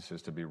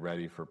practices to be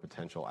ready for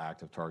potential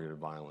act of targeted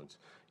violence?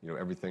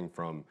 Everything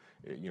from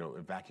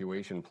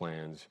evacuation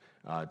plans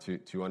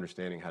to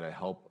understanding how to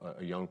help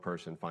a young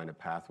person find a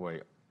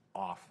pathway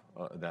off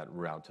that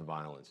route to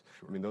violence.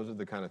 Sure. I mean, those are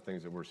the kind of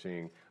things that we're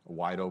seeing, a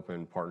wide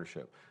open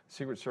partnership.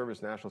 Secret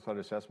Service National Threat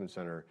Assessment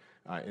Center,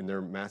 in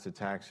their mass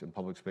attacks in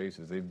public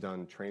spaces, they've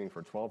done training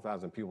for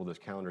 12,000 people this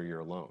calendar year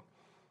alone.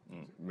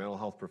 Mental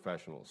health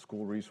professionals,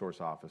 school resource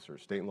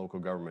officers, state and local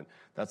government.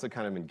 That's the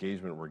kind of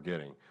engagement we're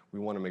getting. We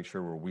want to make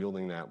sure we're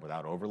wielding that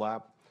without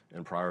overlap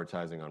and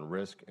prioritizing on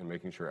risk and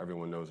making sure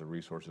everyone knows the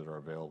resources are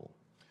available.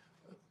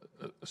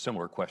 A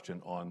similar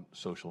question on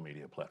social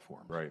media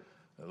platforms. Right.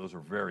 Those are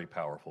very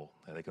powerful,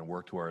 and they can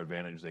work to our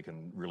advantage. They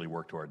can really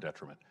work to our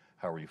detriment.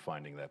 How are you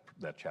finding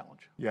that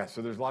challenge? Yeah,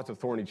 so there's lots of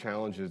thorny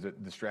challenges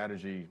that the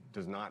strategy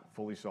does not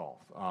fully solve.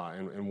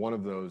 And one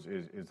of those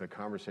is the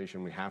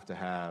conversation we have to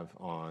have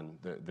on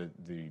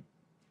the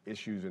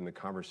issues in the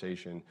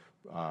conversation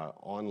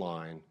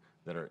online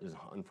that is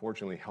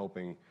unfortunately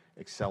helping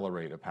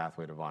accelerate a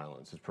pathway to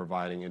violence. It's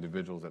providing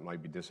individuals that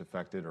might be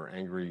disaffected or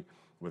angry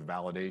with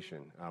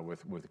validation,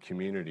 with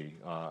community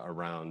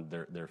around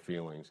their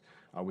feelings.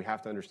 We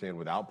have to understand,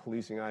 without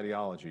policing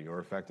ideology or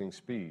affecting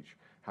speech,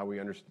 how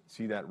we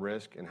see that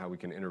risk and how we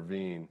can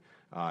intervene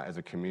as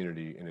a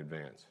community in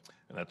advance.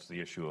 And that's the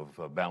issue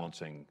of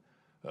balancing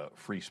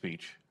free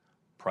speech,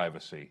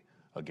 privacy,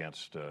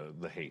 against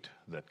the hate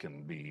that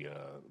can be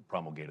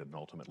promulgated and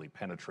ultimately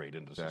penetrate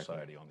into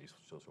society on these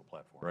social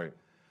platforms. Right.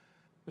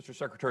 Mr.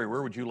 Secretary,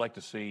 where would you like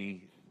to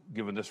see,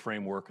 given this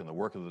framework and the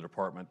work of the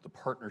department, the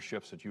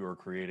partnerships that you are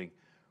creating,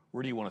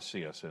 where do you want to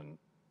see us in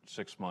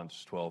 6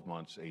 months, 12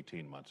 months,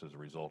 18 months as a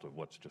result of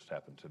what's just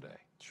happened today?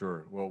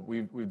 Sure. Well,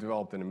 we've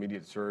developed an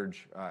immediate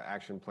surge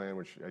action plan,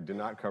 which I did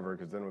not cover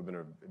because then it would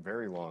have been a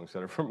very long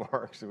set of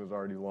remarks. It was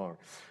already long.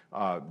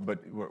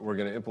 But we're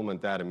going to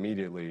implement that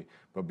immediately.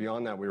 But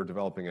beyond that, we are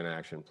developing an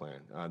action plan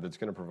that's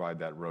going to provide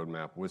that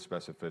roadmap with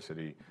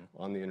specificity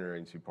on the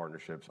interagency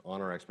partnerships,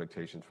 on our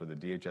expectations for the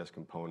DHS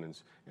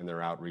components and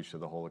their outreach to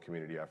the whole of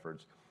community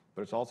efforts.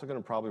 But it's also going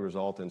to probably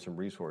result in some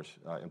resource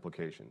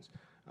implications.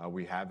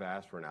 We have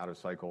asked for an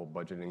out-of-cycle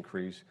budget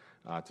increase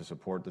to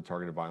support the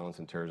Targeted Violence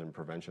and Terrorism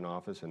Prevention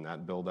Office and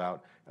that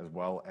build-out, as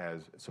well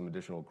as some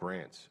additional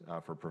grants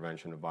for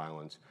prevention of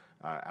violence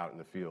out in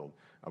the field.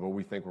 But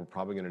we think we're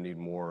probably going to need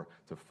more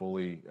to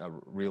fully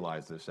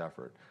realize this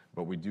effort.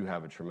 But we do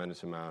have a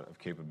tremendous amount of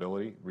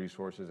capability,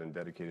 resources, and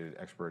dedicated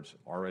experts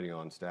already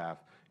on staff,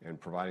 and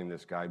providing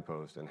this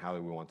guidepost and how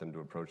we want them to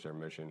approach their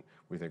mission,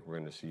 we think we're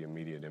going to see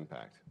immediate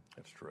impact.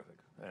 That's terrific.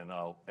 And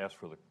I'll ask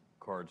for the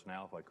cards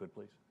now, if I could,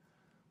 please.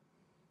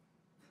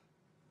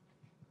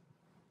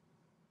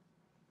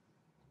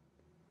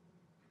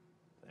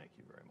 Thank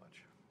you very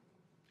much.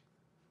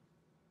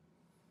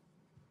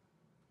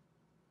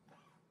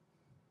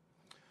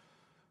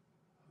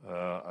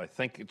 I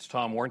think it's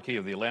Tom Warnke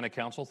of the Atlantic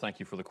Council. Thank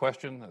you for the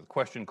question. The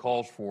question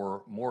calls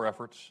for more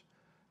efforts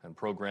and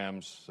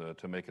programs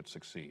to make it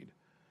succeed.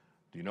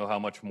 Do you know how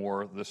much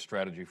more this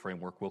strategy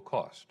framework will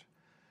cost?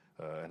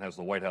 And has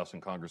the White House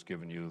and Congress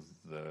given you,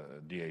 the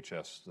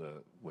DHS,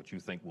 what you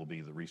think will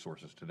be the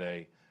resources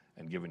today,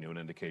 and given you an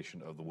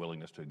indication of the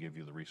willingness to give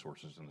you the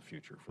resources in the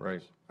future for Right.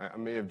 this? I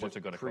may have just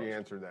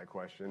pre-answered that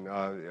question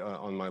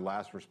on my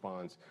last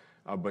response,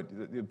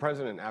 but the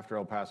president, after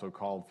El Paso,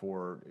 called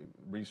for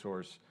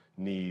resource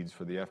needs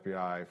for the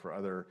FBI, for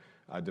other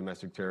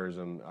domestic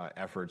terrorism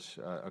efforts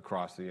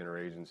across the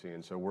interagency,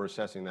 and so we're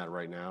assessing that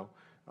right now.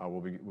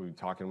 We'll be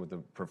talking with the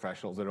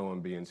professionals at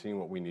OMB and seeing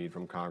what we need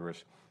from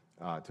Congress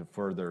to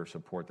further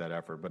support that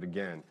effort. But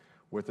again,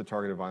 with the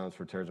Targeted Violence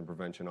for Terrorism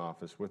Prevention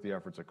Office, with the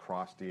efforts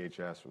across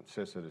DHS, from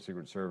CISA to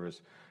Secret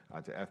Service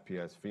to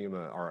FPS,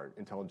 FEMA, our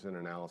intelligence and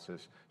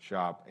analysis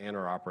shop, and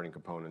our operating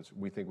components,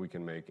 we think we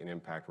can make an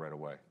impact right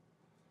away.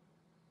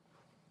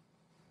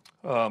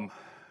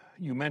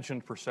 You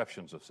mentioned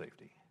perceptions of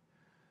safety.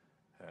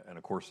 And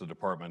of course, the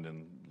department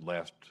in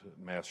last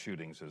mass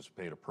shootings has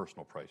paid a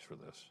personal price for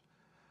this.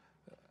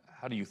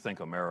 How do you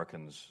think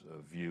Americans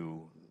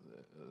view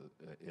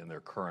in their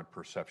current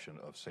perception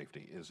of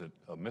safety? Is it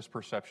a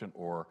misperception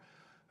or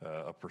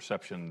a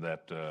perception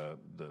that the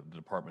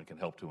department can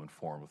help to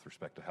inform with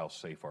respect to how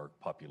safe our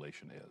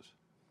population is?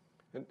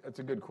 And that's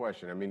a good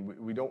question. I mean,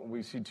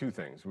 we see two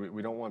things.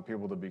 We don't want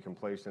people to be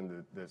complacent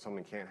that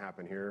something can't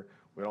happen here.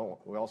 We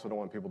also don't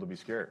want people to be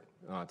scared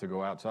to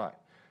go outside.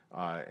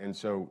 And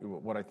so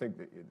what I think,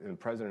 the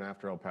president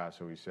after El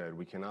Paso, he said,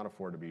 we cannot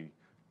afford to be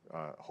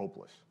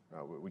hopeless.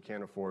 We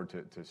can't afford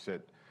to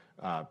sit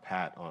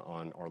pat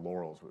on our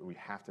laurels. We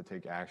have to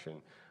take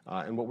action.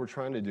 And what we're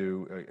trying to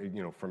do,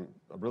 from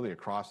really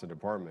across the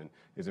department,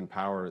 is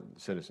empower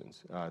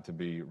citizens to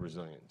be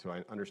resilient,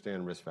 to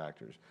understand risk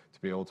factors,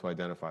 to be able to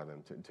identify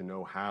them, to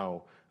know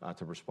how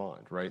to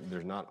respond, right?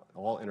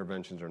 All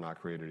interventions are not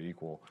created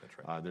equal.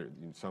 That's right.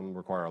 Some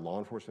require a law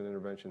enforcement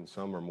intervention,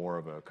 some are more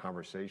of a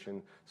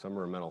conversation, some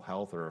are a mental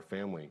health or a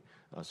family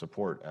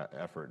support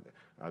effort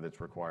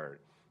that's required.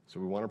 So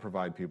we want to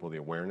provide people the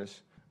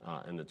awareness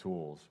and the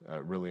tools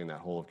really in that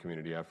whole of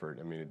community effort.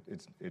 I mean,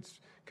 it's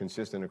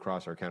consistent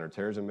across our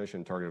counterterrorism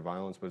mission, targeted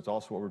violence, but it's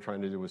also what we're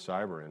trying to do with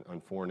cyber and on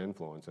foreign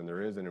influence. And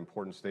there is an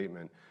important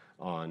statement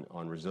on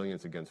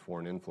resilience against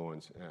foreign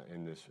influence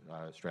in this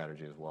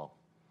strategy as well.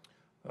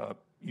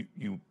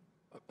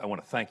 I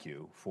want to thank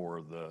you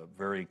for the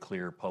very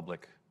clear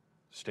public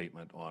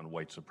statement on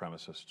white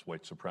supremacists,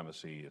 white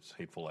supremacy, its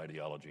hateful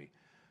ideology.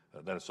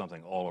 That is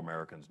something all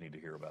Americans need to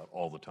hear about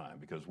all the time,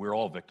 because we're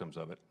all victims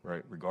of it,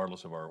 right?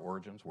 Regardless of our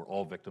origins. We're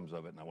all victims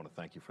of it, and I want to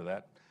thank you for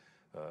that.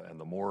 And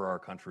the more our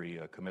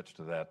country commits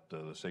to that,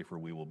 the safer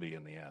we will be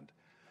in the end.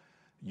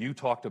 You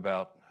talked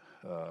about,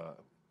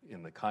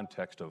 in the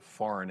context of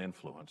foreign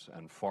influence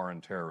and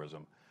foreign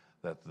terrorism,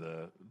 that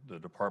the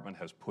department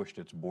has pushed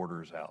its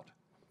borders out.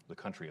 The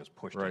country has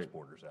pushed its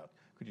borders out.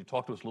 Could you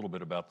talk to us a little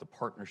bit about the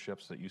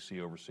partnerships that you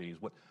see overseas?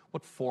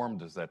 What form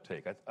does that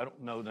take? I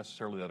don't know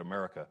necessarily that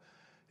America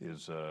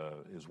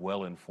is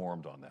well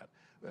informed on that.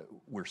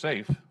 We're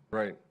safe,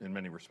 right, in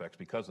many respects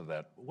because of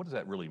that. What does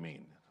that really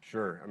mean?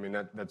 Sure. I mean,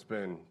 that's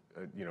been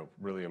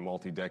really a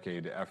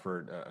multi-decade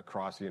effort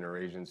across the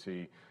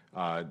interagency.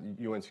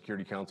 UN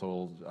Security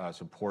Council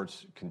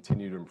supports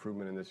continued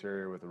improvement in this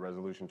area with the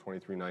Resolution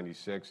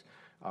 2396.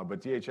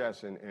 But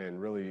DHS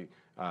and really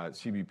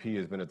CBP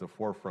has been at the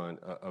forefront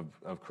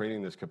of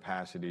creating this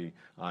capacity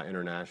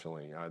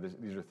internationally.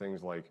 These are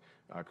things like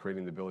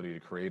creating the ability to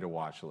create a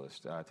watch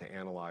list, to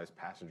analyze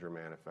passenger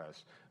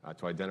manifests,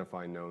 to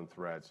identify known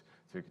threats,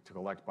 to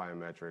collect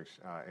biometrics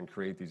and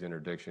create these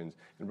interdictions,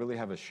 and really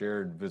have a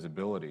shared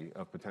visibility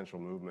of potential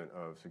movement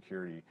of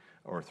security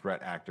or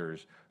threat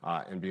actors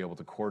and be able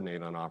to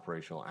coordinate on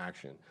operational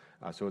action.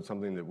 So it's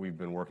something that we've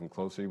been working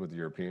closely with the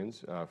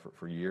Europeans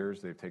for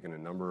years. They've taken a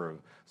number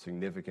of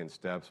significant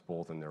steps,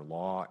 both in their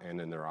law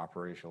and in their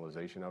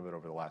operationalization of it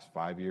over the last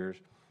 5 years.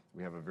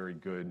 We have a very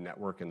good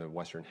network in the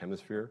Western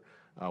Hemisphere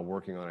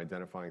working on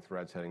identifying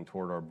threats heading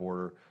toward our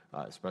border,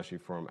 especially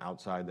from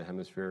outside the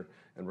hemisphere,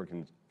 and we're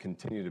going to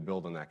continue to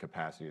build on that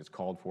capacity. It's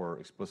called for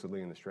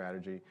explicitly in the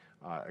strategy.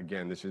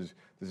 Again, this is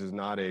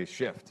not a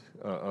shift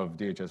of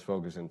DHS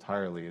focus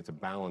entirely. It's a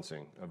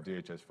balancing of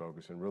DHS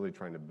focus and really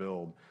trying to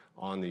build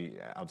on the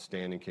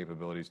outstanding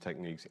capabilities,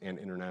 techniques, and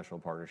international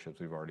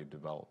partnerships we've already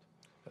developed.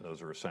 And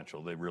those are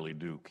essential. They really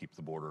do keep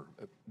the border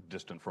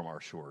distant from our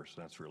shores.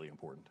 That's really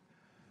important.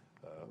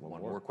 One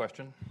more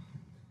question.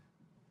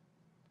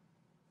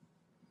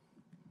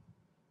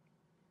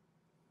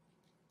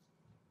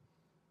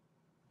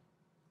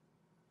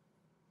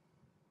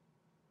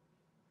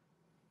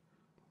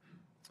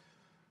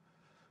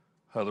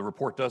 The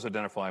report does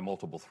identify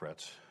multiple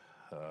threats,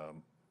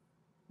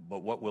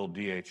 but what will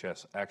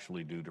DHS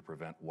actually do to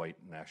prevent white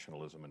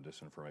nationalism and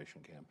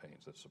disinformation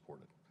campaigns that support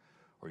it?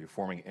 Are you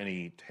forming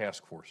any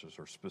task forces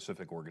or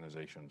specific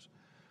organizations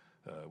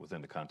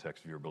within the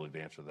context of your ability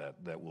to answer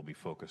that will be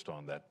focused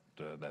on that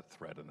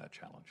threat and that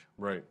challenge?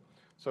 Right.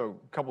 So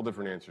a couple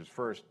different answers.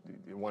 First,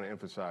 I want to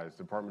emphasize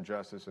the Department of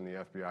Justice and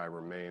the FBI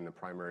remain the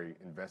primary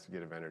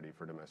investigative entity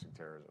for domestic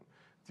terrorism.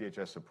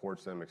 DHS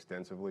supports them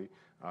extensively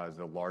as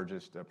the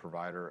largest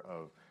provider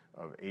of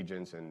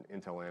agents and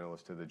intel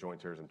analysts to the Joint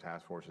Terrorism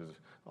Task Forces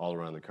all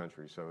around the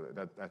country. So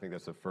I think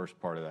that's the first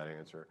part of that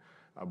answer.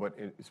 But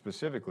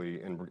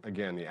specifically, and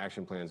again, the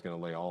action plan is going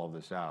to lay all of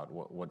this out.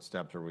 What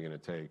steps are we going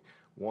to take?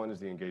 One is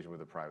the engagement with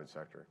the private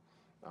sector.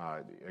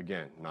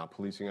 Again, not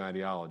policing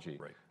ideology,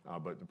 right.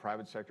 But the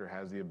private sector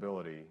has the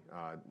ability,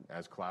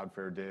 as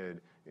Cloudflare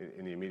did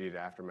in the immediate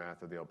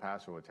aftermath of the El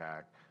Paso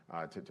attack,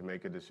 to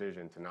make a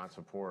decision to not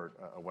support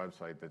a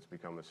website that's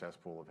become a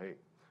cesspool of hate.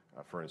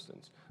 For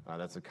instance,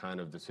 that's the kind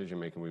of decision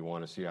making we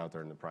want to see out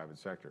there in the private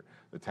sector.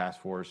 The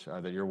task force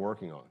that you're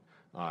working on.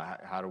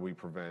 How do we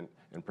prevent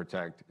and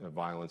protect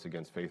violence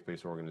against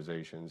faith-based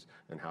organizations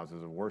and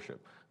houses of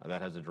worship?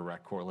 That has a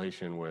direct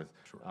correlation with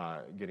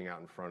getting out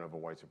in front of a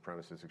white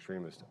supremacist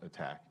extremist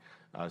attack.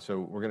 So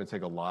we're going to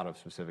take a lot of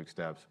specific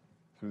steps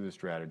through this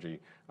strategy.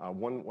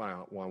 One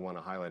I want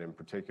to highlight in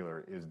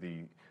particular is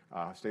the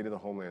State of the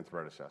Homeland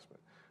Threat Assessment.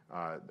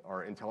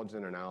 Our Intelligence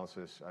and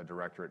Analysis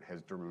Directorate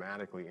has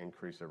dramatically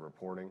increased their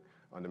reporting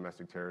on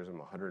domestic terrorism,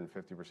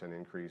 150%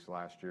 increase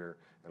last year,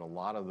 and a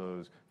lot of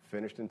those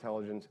finished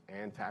intelligence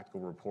and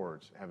tactical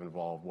reports have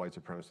involved white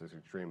supremacist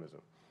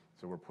extremism.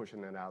 So we're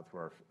pushing that out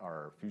through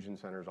our fusion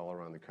centers all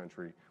around the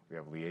country. We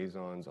have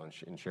liaisons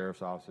in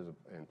sheriff's offices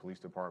and police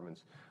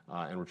departments,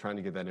 and we're trying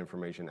to get that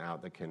information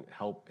out that can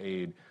help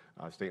aid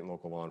state and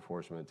local law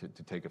enforcement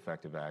to take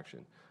effective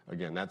action.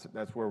 Again, that's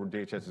where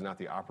DHS is not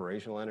the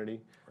operational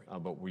entity,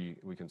 but we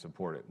can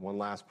support it. One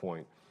last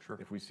point. Sure.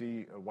 If we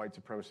see white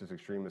supremacist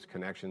extremist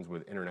connections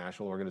with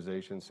international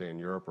organizations, say in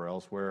Europe or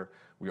elsewhere,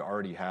 we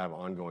already have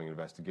ongoing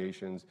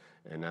investigations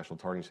and National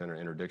Targeting Center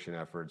interdiction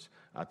efforts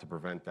to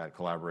prevent that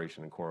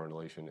collaboration and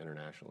correlation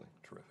internationally.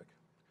 Terrific.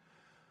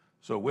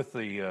 So with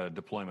the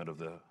deployment of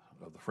the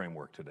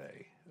framework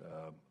today,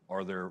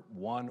 are there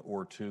one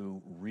or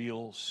two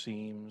real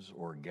seams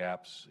or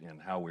gaps in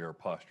how we are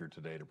postured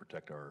today to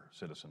protect our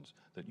citizens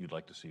that you'd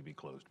like to see be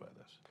closed by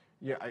this?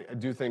 Yeah, I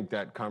do think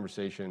that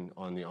conversation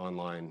on the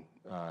online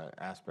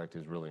aspect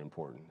is really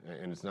important,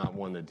 and it's not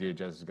one that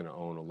DHS is going to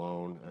own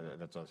alone.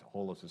 That's a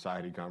whole of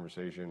society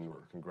conversation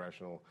or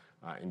congressional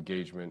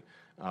engagement,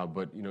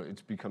 but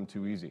it's become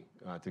too easy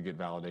to get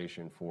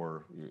validation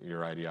for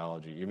your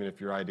ideology, even if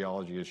your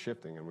ideology is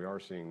shifting, and we are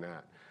seeing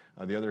that.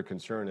 The other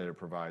concern that it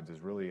provides is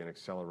really an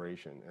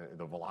acceleration.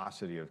 The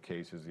velocity of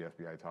cases the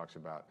FBI talks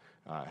about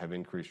have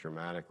increased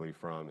dramatically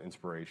from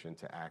inspiration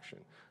to action.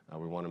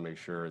 We want to make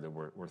sure that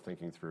we're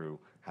thinking through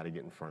how to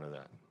get in front of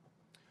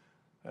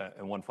that.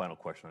 And one final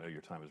question. I know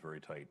your time is very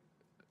tight.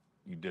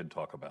 You did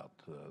talk about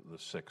the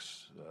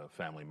 6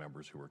 family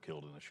members who were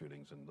killed in the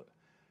shootings and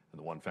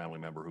the one family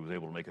member who was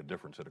able to make a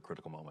difference at a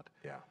critical moment.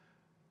 Yeah.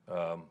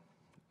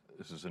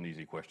 This is an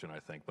easy question, I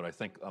think, but I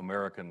think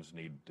Americans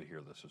need to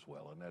hear this as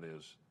well, and that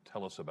is,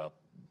 tell us about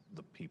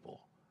the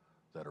people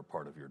that are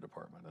part of your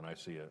department. And I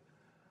see a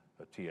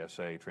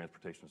TSA,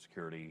 Transportation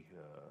Security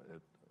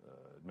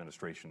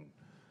Administration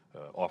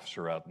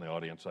officer out in the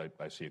audience.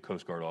 I see a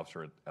Coast Guard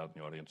officer out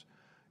in the audience.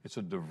 It's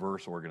a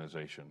diverse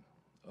organization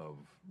of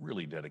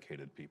really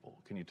dedicated people.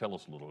 Can you tell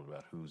us a little bit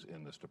about who's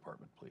in this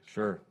department, please?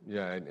 Sure.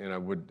 Yeah, and I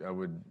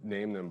would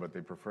name them, but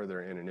they prefer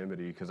their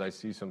anonymity because I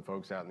see some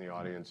folks out in the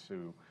audience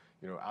who,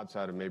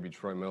 outside of maybe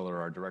Troy Miller,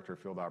 our Director of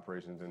Field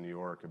Operations in New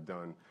York, have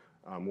done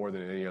more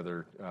than any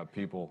other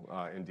people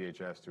in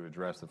DHS to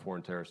address the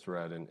foreign terrorist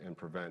threat and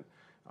prevent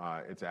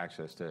its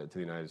access to the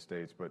United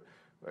States. But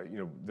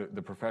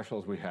the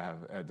professionals we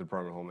have at the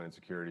Department of Homeland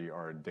Security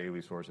are a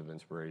daily source of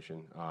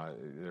inspiration.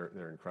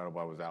 They're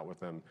incredible. I was out with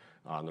them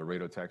in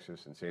Laredo,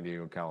 Texas, and San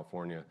Diego,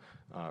 California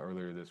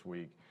earlier this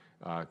week.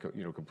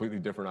 Completely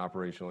different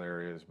operational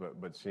areas,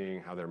 but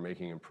seeing how they're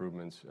making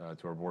improvements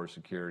to our border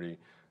security.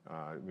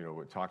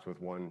 We talked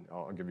with one.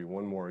 I'll give you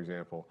one more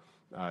example.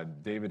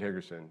 David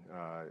Higgerson.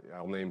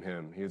 I'll name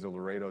him. He is a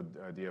Laredo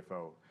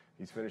DFO.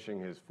 He's finishing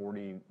his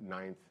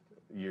 49th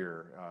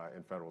year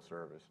in federal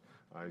service.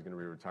 He's going to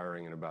be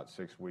retiring in about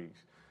 6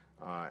 weeks.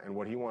 And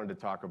what he wanted to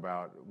talk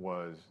about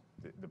was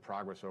the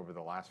progress over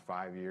the last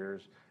 5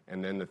 years,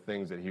 and then the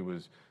things that he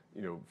was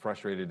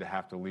frustrated to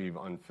have to leave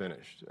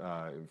unfinished.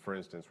 For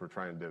instance, we're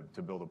trying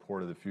to build a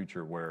port of the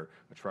future where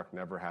a truck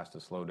never has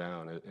to slow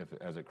down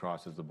as it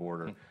crosses the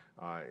border.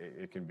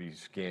 It can be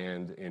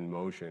scanned in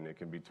motion. It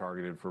can be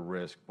targeted for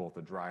risk, both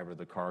the driver,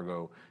 the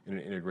cargo, in an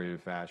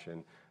integrated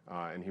fashion.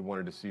 And he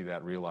wanted to see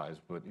that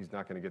realized, but he's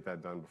not going to get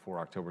that done before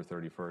October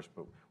 31st.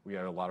 But we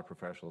have a lot of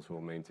professionals who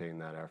will maintain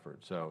that effort.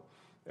 So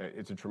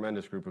it's a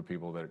tremendous group of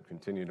people that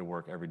continue to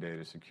work every day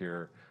to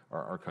secure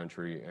our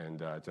country,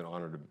 and it's an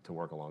honor to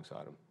work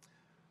alongside them.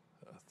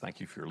 Thank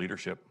you for your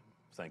leadership.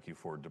 Thank you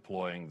for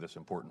deploying this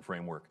important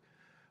framework.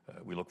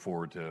 We look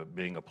forward to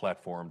being a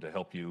platform to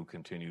help you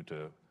continue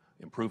to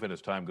improve it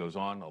as time goes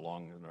on,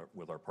 along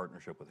with our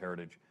partnership with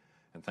Heritage.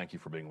 And thank you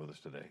for being with us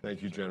today.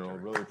 Thank you, General.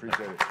 Really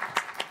appreciate it.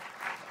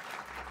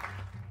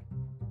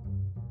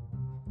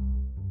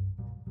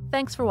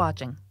 Thanks for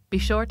watching. Be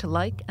sure to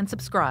like and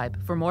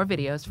subscribe for more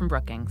videos from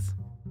Brookings.